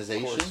leftist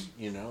organization.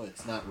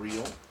 It's not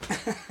real.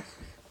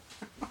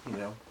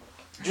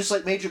 Just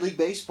like Major League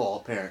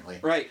Baseball, apparently.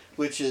 Right.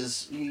 Which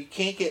is, you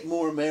can't get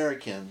more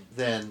American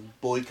than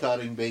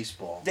boycotting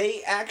baseball.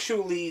 They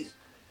actually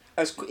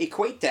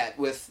equate that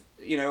with,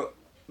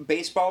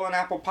 baseball and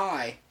apple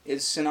pie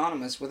is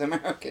synonymous with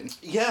American.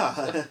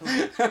 Yeah.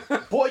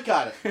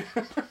 Boycott it.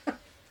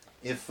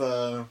 If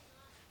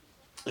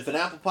an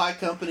apple pie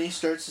company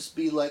starts to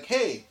be like,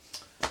 hey,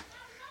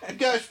 you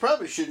guys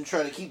probably shouldn't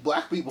try to keep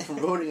black people from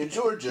voting in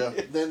Georgia,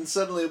 then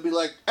suddenly it'll be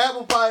like,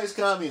 apple pie is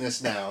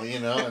communist now,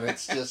 and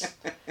it's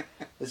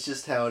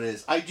just how it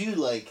is. I do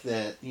like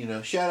that,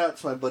 shout out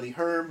to my buddy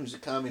Herm, who's a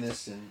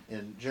communist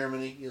in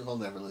Germany. He'll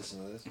never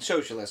listen to this.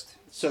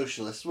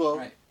 Socialist. Well,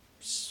 right.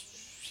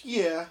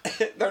 Yeah.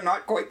 They're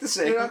not quite the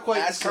same. They're not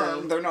quite the same.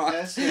 Herm, they're not.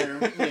 As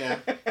Herm, yeah.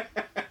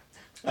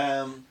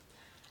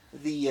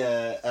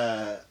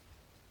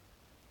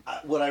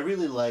 What I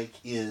really like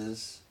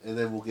is, and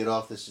then we'll get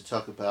off this to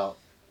talk about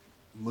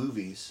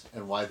movies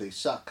and why they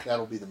suck.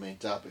 That'll be the main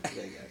topic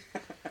today,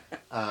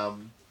 guys.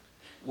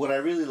 What I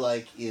really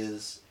like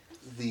is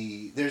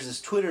there's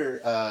this Twitter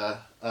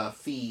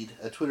feed,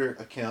 a Twitter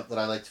account that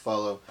I like to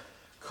follow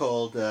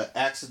called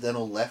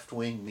Accidental Left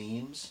Wing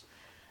Memes.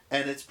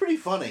 And it's pretty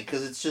funny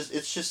because it's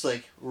just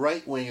like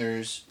right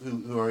wingers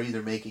who are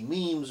either making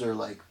memes or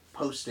like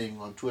posting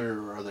on Twitter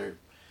or other.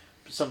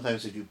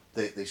 Sometimes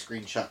they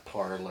screenshot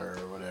Parler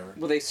or whatever.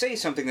 Well, they say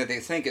something that they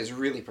think is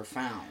really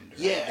profound. Right?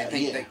 Yeah,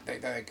 they're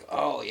like,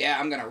 oh yeah,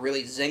 I'm gonna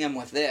really zing them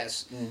with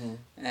this, mm-hmm.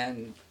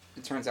 And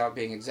it turns out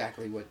being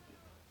exactly what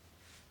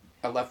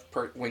a left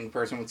wing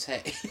person would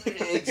say.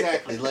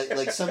 Exactly,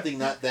 like something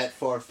not that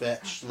far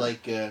fetched,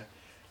 like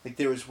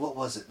there was, what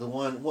was it? The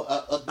one,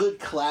 a good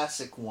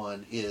classic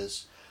one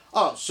is,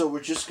 so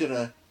we're just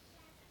gonna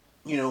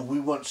we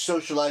want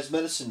socialized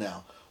medicine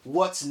now.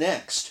 What's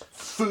next?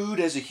 Food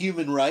as a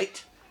human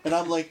right? And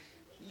I'm like,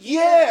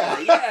 yeah!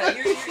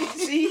 You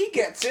see, he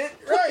gets it.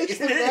 Right. What's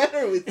the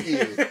matter with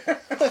you?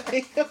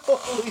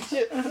 Holy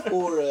shit.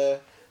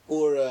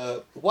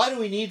 Or why do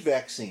we need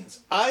vaccines?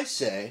 I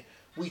say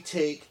we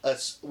take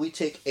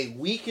a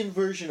weakened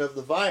version of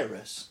the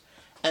virus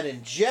and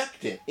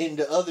inject it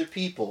into other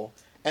people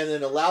and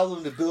then allow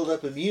them to build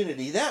up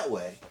immunity that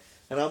way.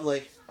 And I'm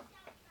like,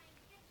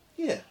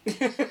 yeah.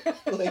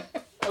 Like,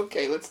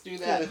 okay, let's do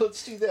that. Yeah,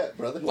 let's do that,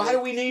 brother. Why do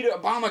we need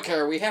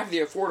Obamacare? We have the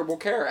Affordable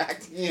Care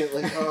Act. Yeah,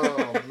 like,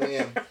 oh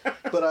man.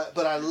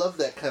 But I love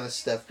that kind of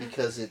stuff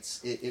because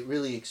it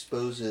really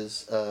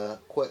exposes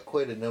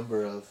quite a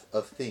number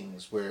of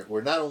things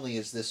where not only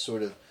is this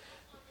sort of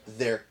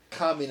they're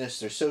communists,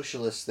 they're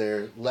socialists,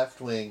 they're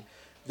left wing,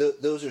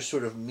 those are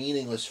sort of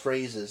meaningless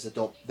phrases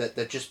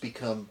that just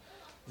become,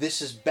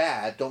 this is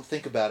bad, don't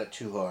think about it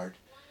too hard.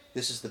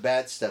 This is the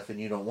bad stuff and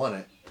you don't want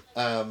it.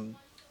 And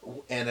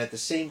at the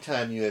same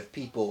time, you have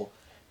people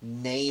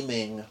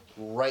naming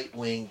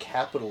right-wing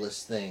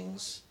capitalist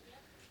things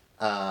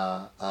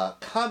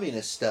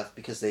communist stuff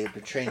because they have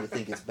been trained to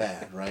think it's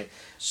bad, right?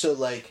 So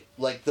like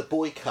the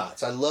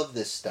boycotts, I love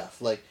this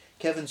stuff. Like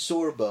Kevin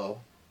Sorbo,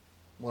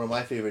 one of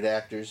my favorite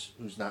actors,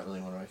 who's not really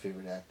one of my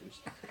favorite actors,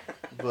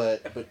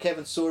 but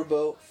Kevin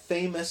Sorbo,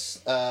 famous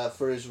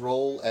for his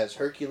role as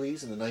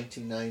Hercules in the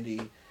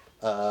 1990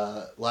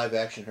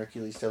 live-action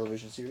Hercules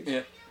television series.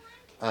 Yeah.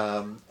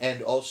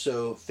 And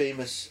also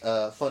famous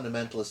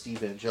fundamentalist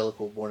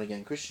evangelical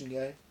born-again Christian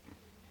guy.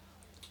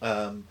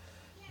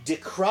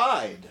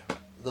 Decried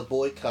the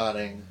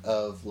boycotting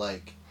of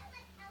what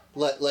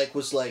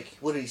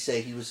did he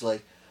say? He was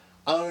like,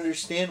 I don't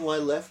understand why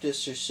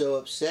leftists are so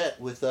upset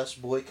with us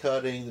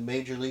boycotting the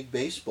Major League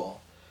Baseball.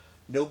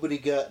 Nobody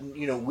got,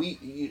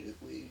 when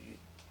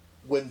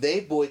they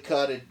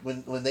boycotted,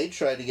 when they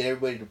tried to get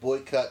everybody to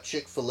boycott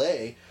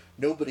Chick-fil-A,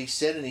 nobody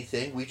said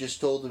anything. We just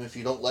told them if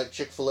you don't like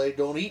Chick-fil-A,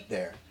 don't eat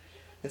there.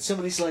 And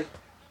somebody's like,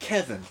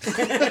 Kevin.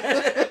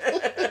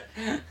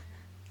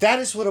 That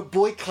is what a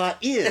boycott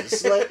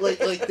is.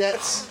 Like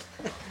that's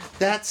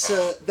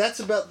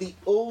about the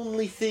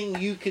only thing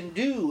you can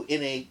do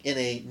in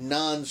a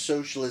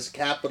non-socialist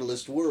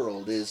capitalist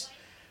world is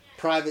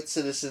private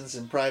citizens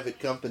and private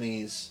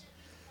companies,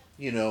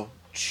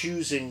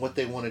 choosing what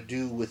they want to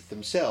do with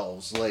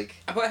themselves. Like,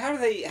 but how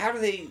do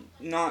they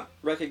not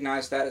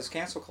recognize that as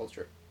cancel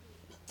culture?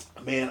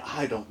 Man,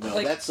 I don't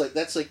know. That's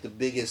like the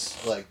biggest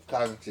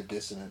cognitive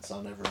dissonance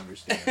I'll never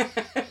understand.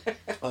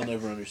 I'll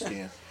never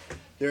understand.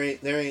 There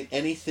ain't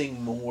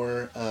anything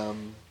more.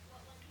 I'm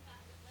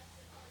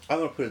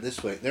gonna put it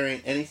this way: there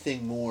ain't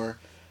anything more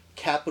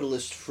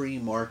capitalist free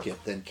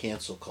market than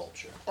cancel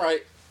culture.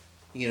 Right.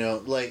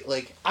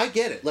 Like I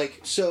get it.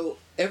 Like, so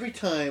every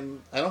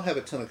time I don't have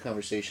a ton of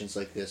conversations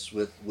like this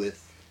with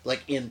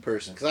in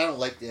person because I don't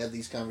like to have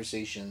these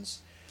conversations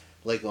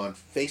like on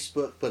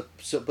Facebook, but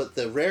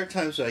the rare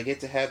times when I get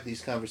to have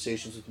these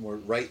conversations with more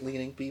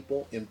right-leaning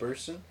people in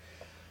person,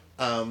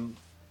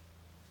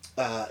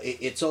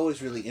 it's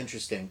always really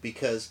interesting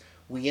because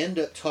we end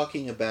up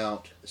talking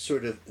about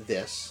sort of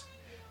this,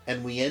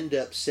 and we end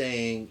up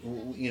saying,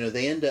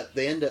 they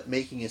end up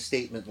making a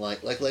statement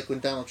like when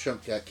Donald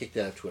Trump got kicked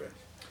out of Twitter.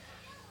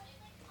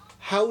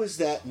 How is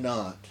that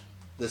not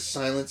the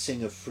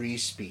silencing of free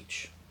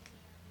speech?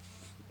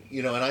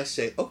 And I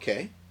say,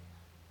 okay.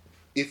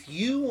 If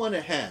you want to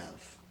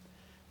have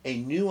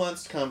a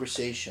nuanced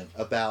conversation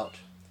about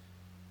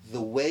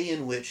the way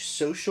in which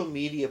social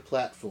media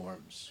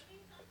platforms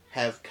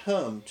have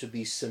come to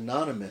be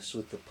synonymous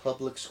with the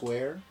public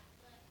square,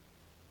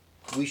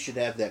 we should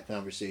have that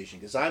conversation.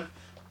 Because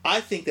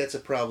I think that's a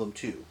problem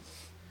too.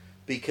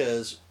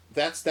 Because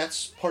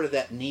that's part of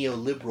that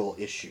neoliberal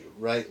issue,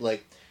 right?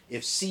 Like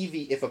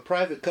if a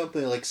private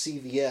company like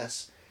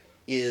CVS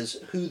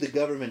is who the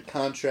government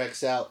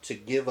contracts out to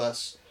give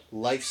us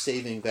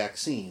life-saving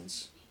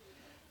vaccines,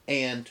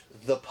 and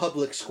the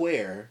public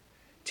square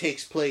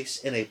takes place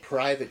in a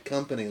private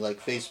company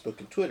like Facebook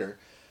and Twitter,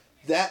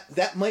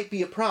 that might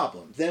be a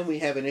problem. Then we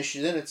have an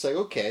issue. Then it's like,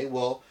 okay,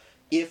 well,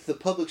 if the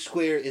public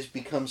square is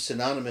becomes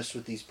synonymous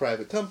with these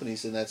private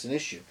companies, then that's an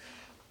issue.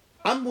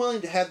 I'm willing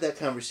to have that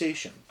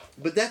conversation,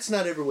 but that's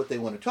not ever what they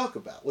want to talk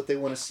about. What they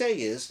want to say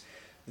is,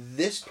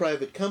 this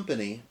private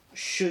company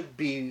should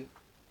be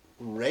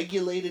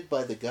regulated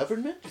by the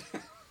government?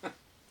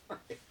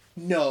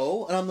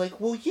 No, and I'm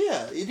like, well,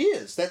 yeah, it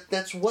is.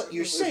 That's what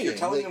you're saying. If you're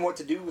telling them what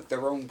to do with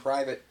their own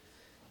private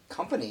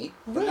company,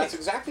 then that's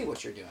exactly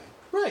what you're doing.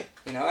 Right.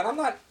 And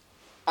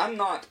I'm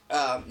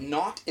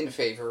not in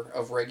favor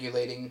of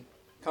regulating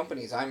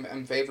companies. I'm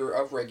in favor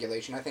of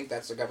regulation. I think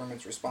that's the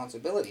government's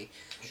responsibility,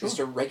 is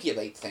to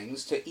regulate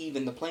things to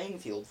even the playing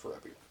field for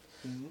everyone.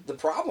 Mm-hmm. The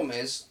problem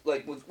is,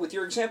 like with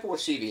your example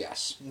with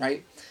CVS, mm-hmm.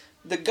 right?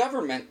 The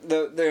government,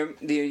 the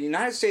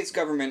United States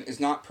government is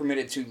not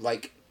permitted to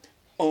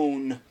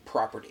own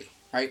property,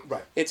 right?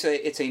 Right. It's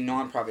a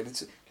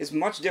non-profit. It's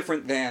much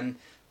different than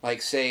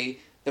say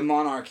the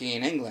monarchy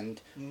in England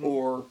mm-hmm.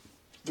 or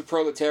the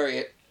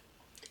proletariat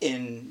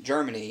in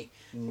Germany,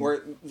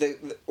 where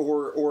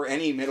or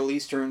any Middle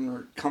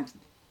Eastern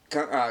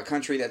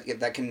country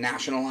that can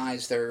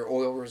nationalize their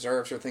oil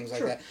reserves or things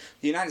like that.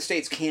 The United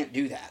States can't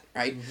do that,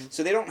 right?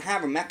 So they don't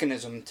have a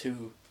mechanism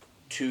to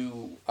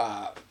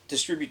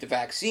distribute the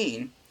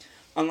vaccine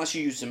unless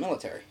you use the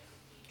military.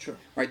 Sure.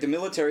 Right. The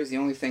military is the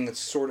only thing that's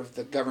sort of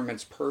the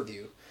government's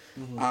purview.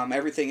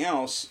 Everything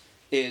else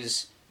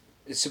is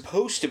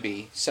supposed to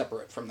be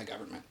separate from the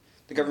government.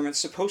 The government's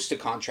supposed to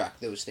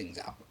contract those things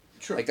out.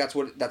 Sure. Like that's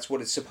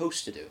what it's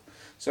supposed to do.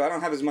 So I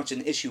don't have as much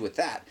an issue with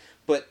that.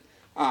 But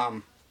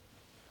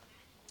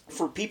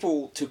for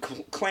people to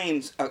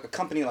claim a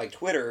company like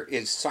Twitter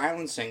is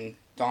silencing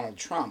Donald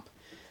Trump,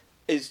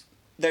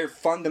 they're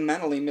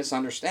fundamentally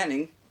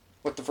misunderstanding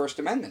what the First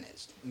Amendment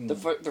is. The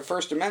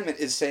First Amendment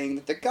is saying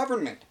that the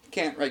government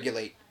can't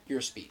regulate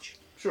your speech.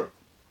 Sure.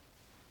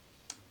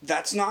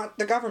 That's not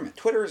the government.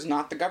 Twitter is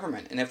not the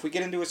government. And if we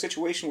get into a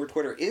situation where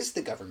Twitter is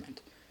the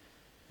government,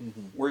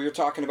 where you're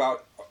talking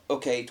about,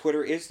 okay,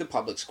 Twitter is the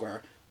public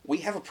square, we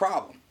have a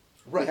problem.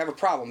 Right. We have a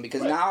problem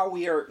because now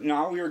we are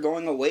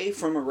going away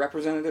from a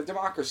representative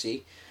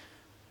democracy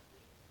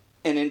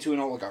and into an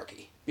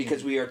oligarchy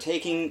because we are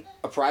taking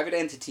a private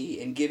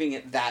entity and giving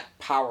it that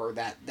power,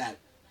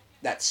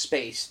 that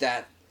space,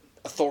 that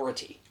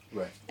authority.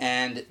 Right.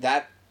 And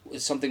that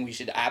is something we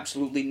should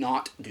absolutely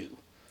not do.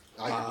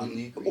 I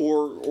completely agree.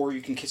 Or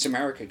you can kiss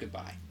America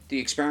goodbye. The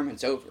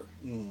experiment's over.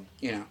 You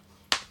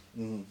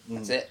know.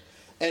 That's it.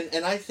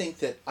 And I think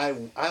that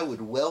I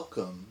would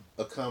welcome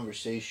a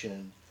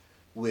conversation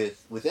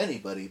with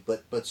anybody,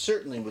 but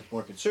certainly with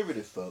more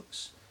conservative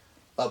folks,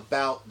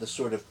 about the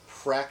sort of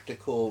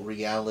practical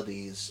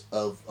realities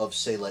of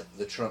say, like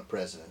the Trump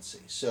presidency.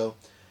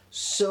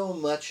 So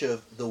much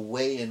of the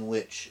way in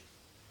which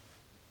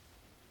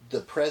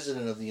the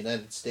President of the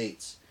United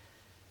States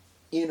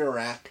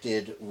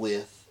interacted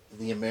with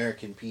the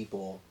American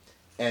people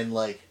and,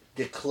 like,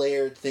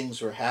 declared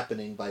things were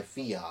happening by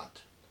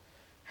fiat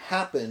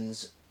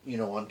happens,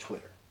 on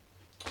Twitter.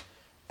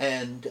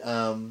 And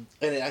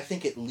I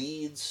think it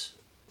leads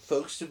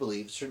folks to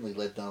believe, certainly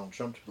led Donald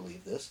Trump to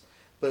believe this,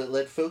 but it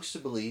led folks to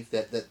believe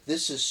that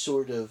this is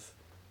sort of,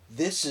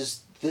 this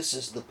is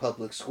the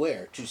public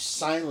square. To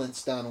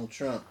silence Donald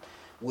Trump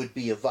would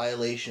be a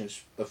violation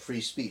of free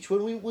speech.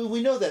 When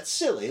we know that's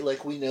silly,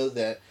 like we know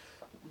that,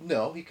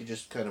 no, he could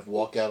just kind of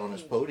walk out on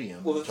his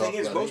podium. Well, the and talk thing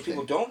is, about most anything.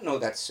 people don't know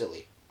that's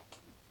silly.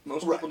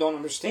 Most people don't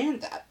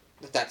understand that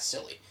that's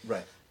silly.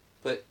 Right.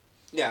 But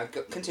yeah,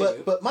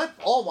 continue. But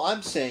all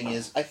I'm saying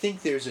is, I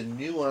think there's a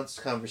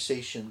nuanced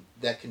conversation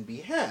that can be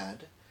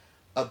had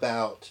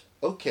about,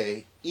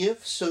 okay,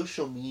 if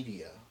social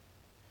media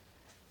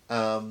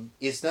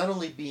is not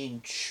only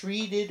being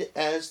treated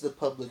as the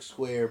public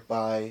square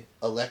by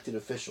elected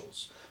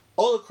officials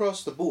all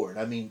across the board.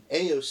 I mean,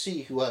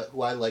 AOC, who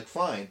I like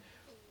fine,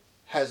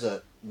 has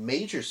a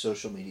major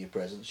social media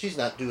presence. She's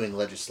not doing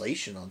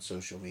legislation on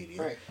social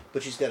media,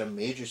 but she's got a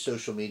major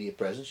social media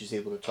presence. She's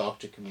able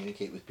to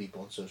communicate with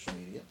people on social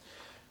media.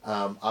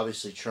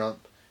 Obviously,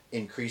 Trump,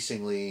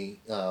 increasingly,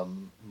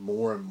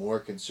 more and more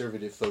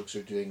conservative folks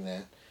are doing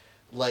that.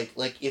 Like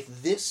if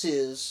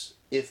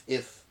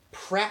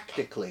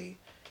practically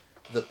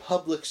the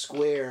public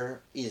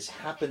square is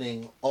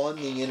happening on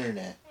the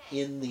internet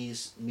in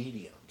these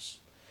mediums,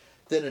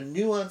 then a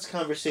nuanced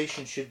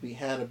conversation should be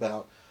had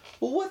about,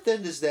 well, what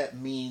then does that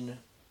mean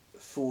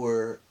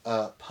for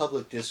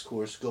public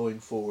discourse going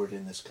forward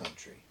in this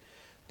country?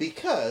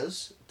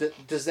 Because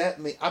does that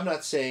mean, I'm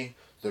not saying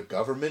the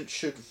government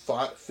should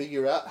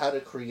figure out how to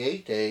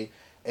create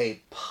a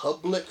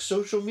public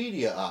social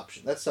media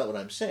option. That's not what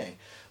I'm saying.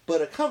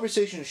 But a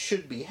conversation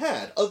should be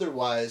had.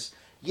 Otherwise,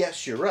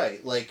 yes, you're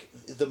right. Like,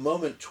 the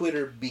moment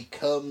Twitter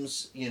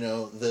becomes,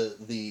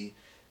 the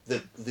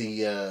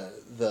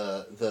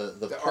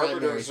primary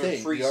arbiters thing,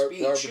 of free the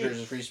speech. arbiters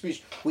of free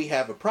speech, we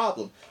have a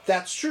problem.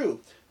 That's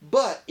true.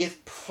 But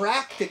if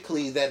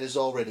practically that has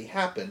already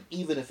happened,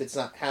 even if it's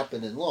not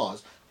happened in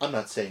laws, I'm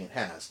not saying it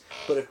has,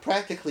 but if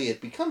practically it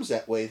becomes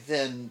that way,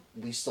 then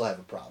we still have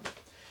a problem.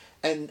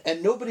 And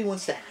nobody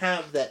wants to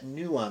have that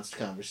nuanced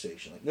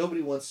conversation. Like,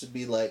 nobody wants to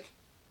be like,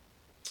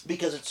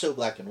 because it's so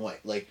black and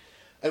white. Like,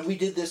 and we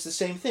did the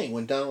same thing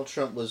when Donald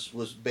Trump was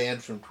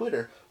banned from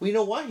Twitter. We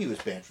know why he was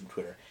banned from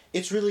Twitter.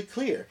 It's really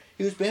clear.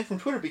 He was banned from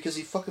Twitter because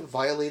he fucking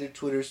violated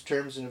Twitter's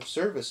terms of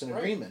service and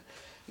agreement.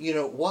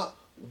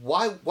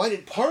 Why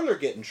did Parler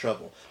get in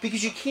trouble?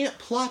 Because you can't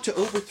plot to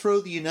overthrow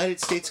the United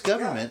States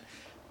government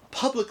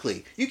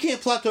publicly. You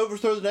can't plot to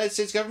overthrow the United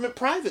States government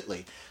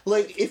privately.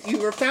 Like, if you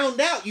were found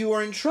out, you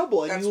are in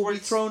trouble and you will be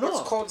thrown off.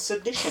 That's called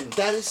sedition.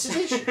 That is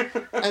sedition.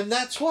 And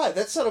that's why.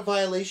 That's not a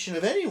violation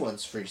of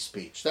anyone's free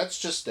speech. That's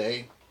just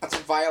That's a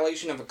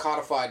violation of a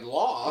codified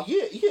law.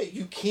 Yeah,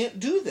 you can't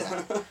do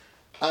that.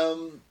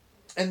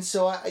 And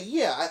so,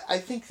 I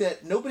think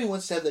that nobody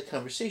wants to have that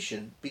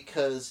conversation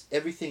because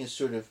everything is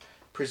sort of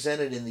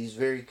presented in these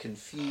very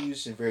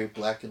confused and very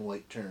black and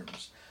white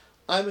terms.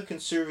 I'm a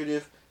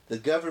conservative. The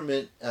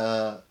government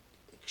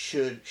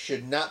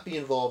should not be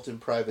involved in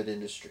private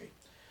industry,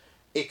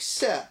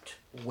 except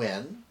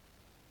when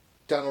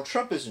Donald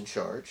Trump is in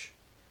charge,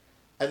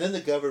 and then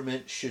the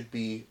government should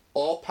be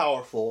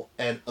all-powerful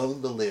and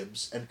own the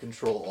libs and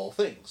control all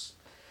things.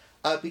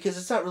 Because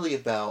it's not really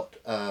about,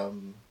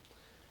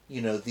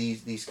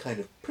 these kind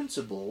of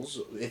principles.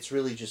 It's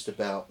really just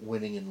about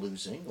winning and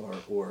losing,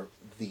 or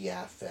the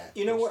affect.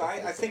 You know what?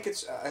 I think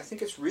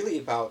it's really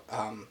about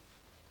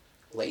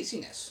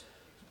laziness.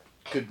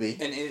 Could be.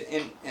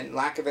 And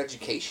lack of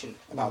education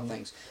about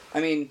things.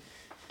 I mean,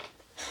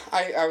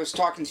 I was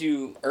talking to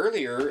you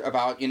earlier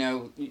about,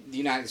 the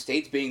United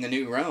States being the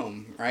new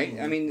Rome, right?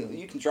 I mean,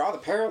 you can draw the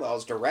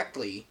parallels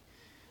directly.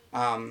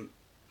 The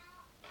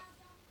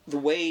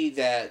way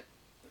that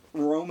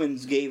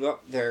Romans gave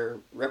up their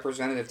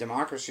representative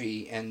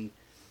democracy and,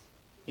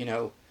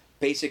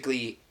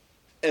 basically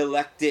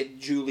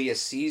elected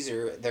Julius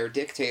Caesar their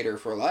dictator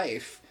for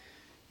life.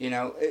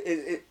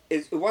 It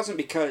wasn't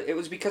because it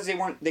was because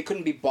they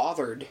couldn't be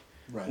bothered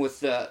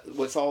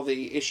with all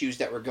the issues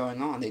that were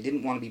going on. They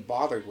didn't want to be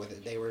bothered with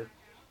it.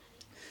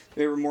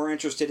 They were more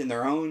interested in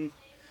their own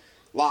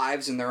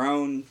lives and their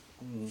own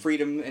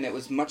freedom, and it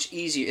was much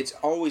easier. It's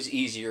always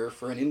easier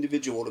for an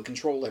individual to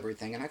control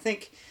everything, and I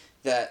think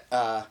that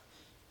a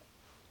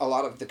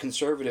lot of the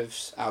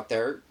conservatives out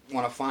there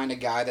want to find a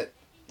guy that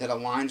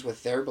aligns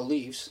with their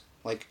beliefs.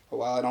 Like,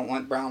 well, I don't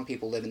want brown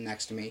people living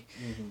next to me,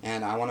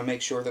 and I want to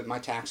make sure that my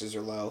taxes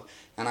are low,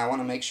 and I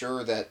want to make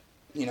sure that,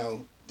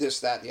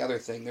 this, that, the other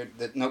thing,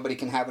 that nobody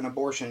can have an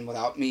abortion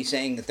without me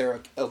saying that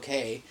they're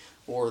okay,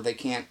 or they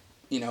can't,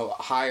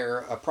 hire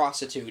a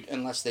prostitute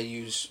unless they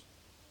use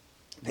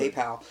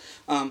PayPal.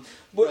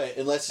 Right,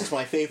 unless it's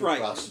my favorite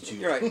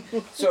prostitute. Right.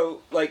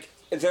 So, like,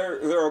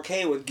 they're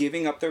okay with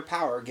giving up their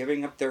power,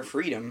 giving up their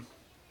freedom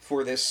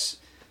for this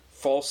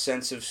false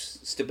sense of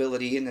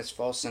stability and this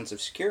false sense of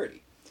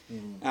security.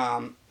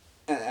 And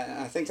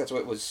I think that's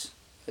what was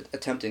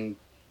attempting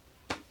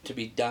to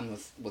be done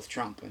with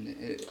Trump,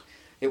 and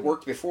it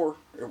worked before.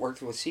 It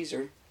worked with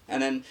Caesar,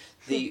 and then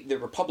the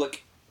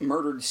Republic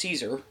murdered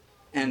Caesar,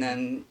 and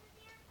then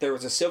there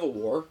was a civil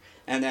war,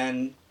 and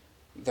then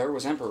there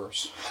was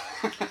emperors.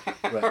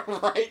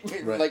 Right?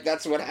 Like,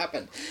 that's what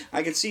happened.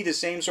 I can see the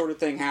same sort of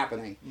thing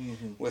happening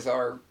with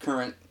our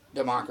current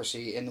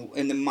democracy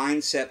in the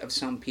mindset of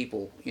some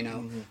people.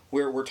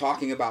 Where we're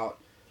talking about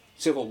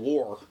civil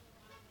war.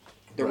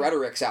 The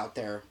rhetoric's out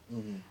there.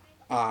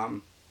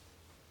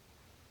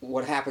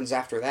 What happens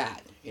after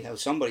that?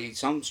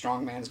 Some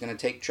strong man's going to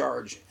take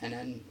charge, and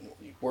then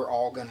we're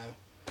all going to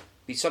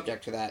be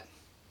subject to that.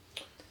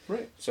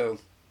 Right. So,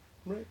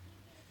 right.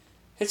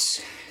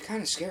 It's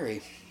kind of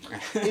scary.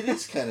 It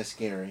is kind of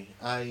scary.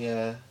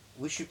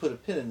 We should put a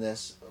pin in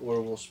this,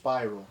 or we'll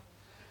spiral.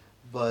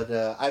 But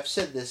I've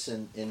said this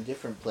in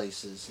different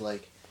places,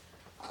 like.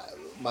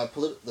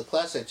 The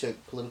class I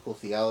took, political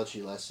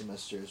theology, last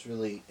semester, has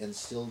really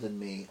instilled in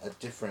me a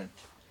different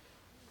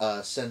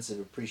sense of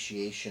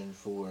appreciation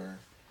for,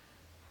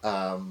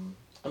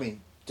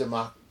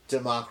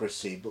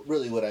 democracy. But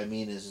really, what I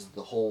mean is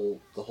the whole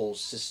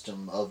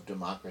system of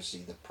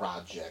democracy, the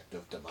project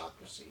of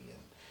democracy,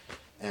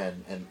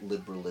 and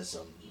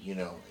liberalism.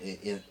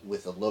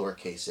 With a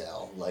lowercase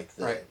l, like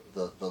the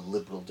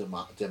liberal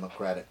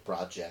democratic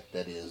project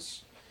that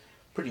is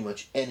pretty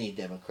much any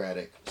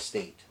democratic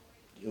state.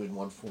 In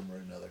one form or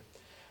another.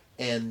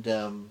 And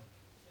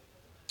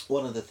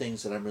one of the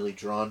things that I'm really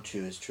drawn to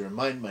is to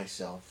remind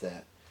myself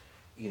that,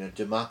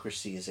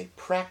 democracy is a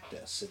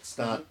practice. It's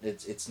not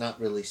it's not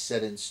really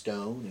set in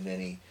stone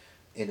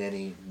in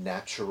any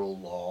natural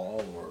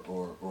law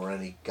or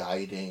any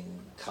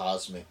guiding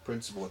cosmic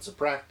principle. It's a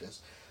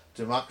practice.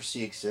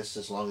 Democracy exists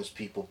as long as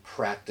people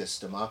practice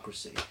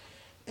democracy.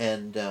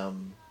 And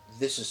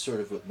this is sort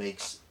of what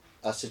makes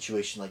a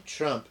situation like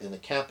Trump in the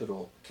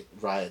Capitol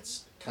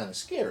riots kind of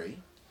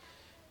scary.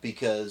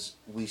 Because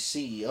we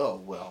see,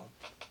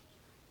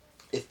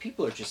 if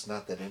people are just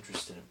not that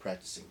interested in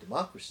practicing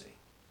democracy,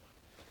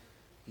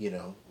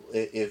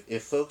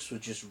 if folks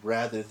would just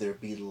rather there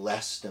be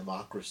less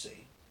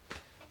democracy,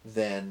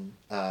 then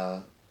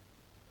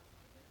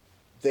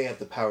they have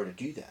the power to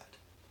do that.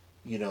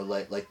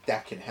 Like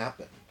that can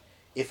happen.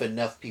 If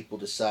enough people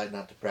decide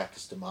not to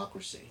practice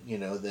democracy,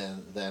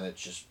 then it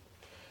just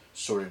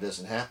sort of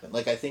doesn't happen.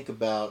 Like I think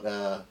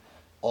about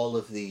all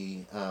of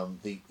the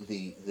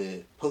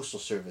Postal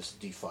Service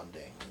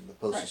defunding and the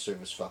Postal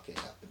Service fucking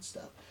up and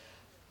stuff.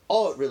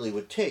 All it really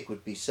would take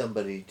would be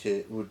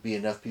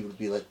enough people to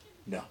be like,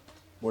 no,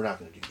 we're not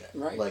going to do that.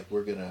 Right. Like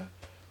we're gonna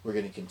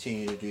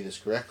continue to do this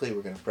correctly.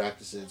 We're gonna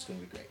practice it. It's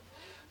gonna be great.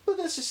 But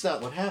that's just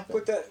not what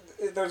happened. But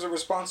there's a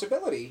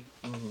responsibility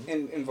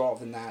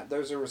involved in that.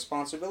 There's a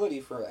responsibility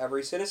for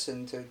every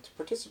citizen to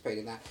participate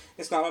in that.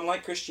 It's not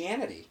unlike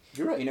Christianity.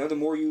 You're right. The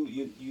more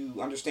you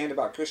understand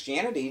about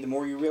Christianity, the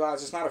more you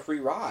realize it's not a free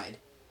ride.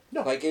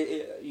 No. Like,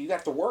 you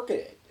have to work at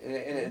it. And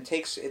it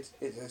takes,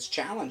 it's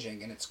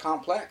challenging, and it's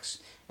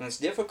complex, and it's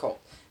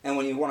difficult. And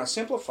when you want to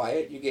simplify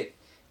it, you get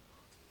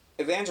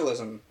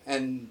evangelism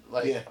and,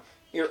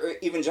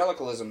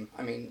 evangelicalism.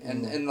 I mean,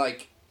 and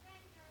like,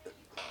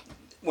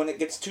 when it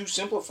gets too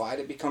simplified,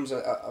 it becomes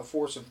a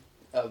force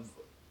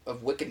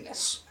of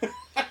wickedness.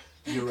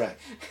 You're right.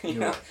 You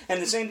know?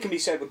 And the same can be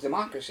said with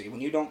democracy.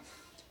 When you don't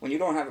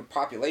have a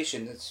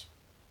population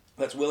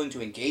that's willing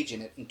to engage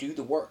in it and do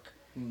the work,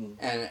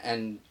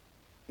 and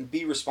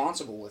be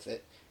responsible with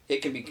it,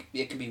 it can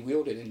be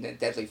wielded in a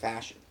deadly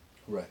fashion.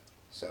 Right.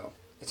 So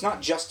it's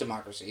not just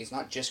democracy. It's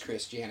not just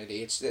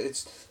Christianity. It's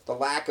the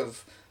lack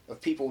of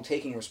people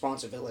taking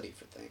responsibility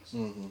for things.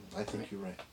 I think you're right.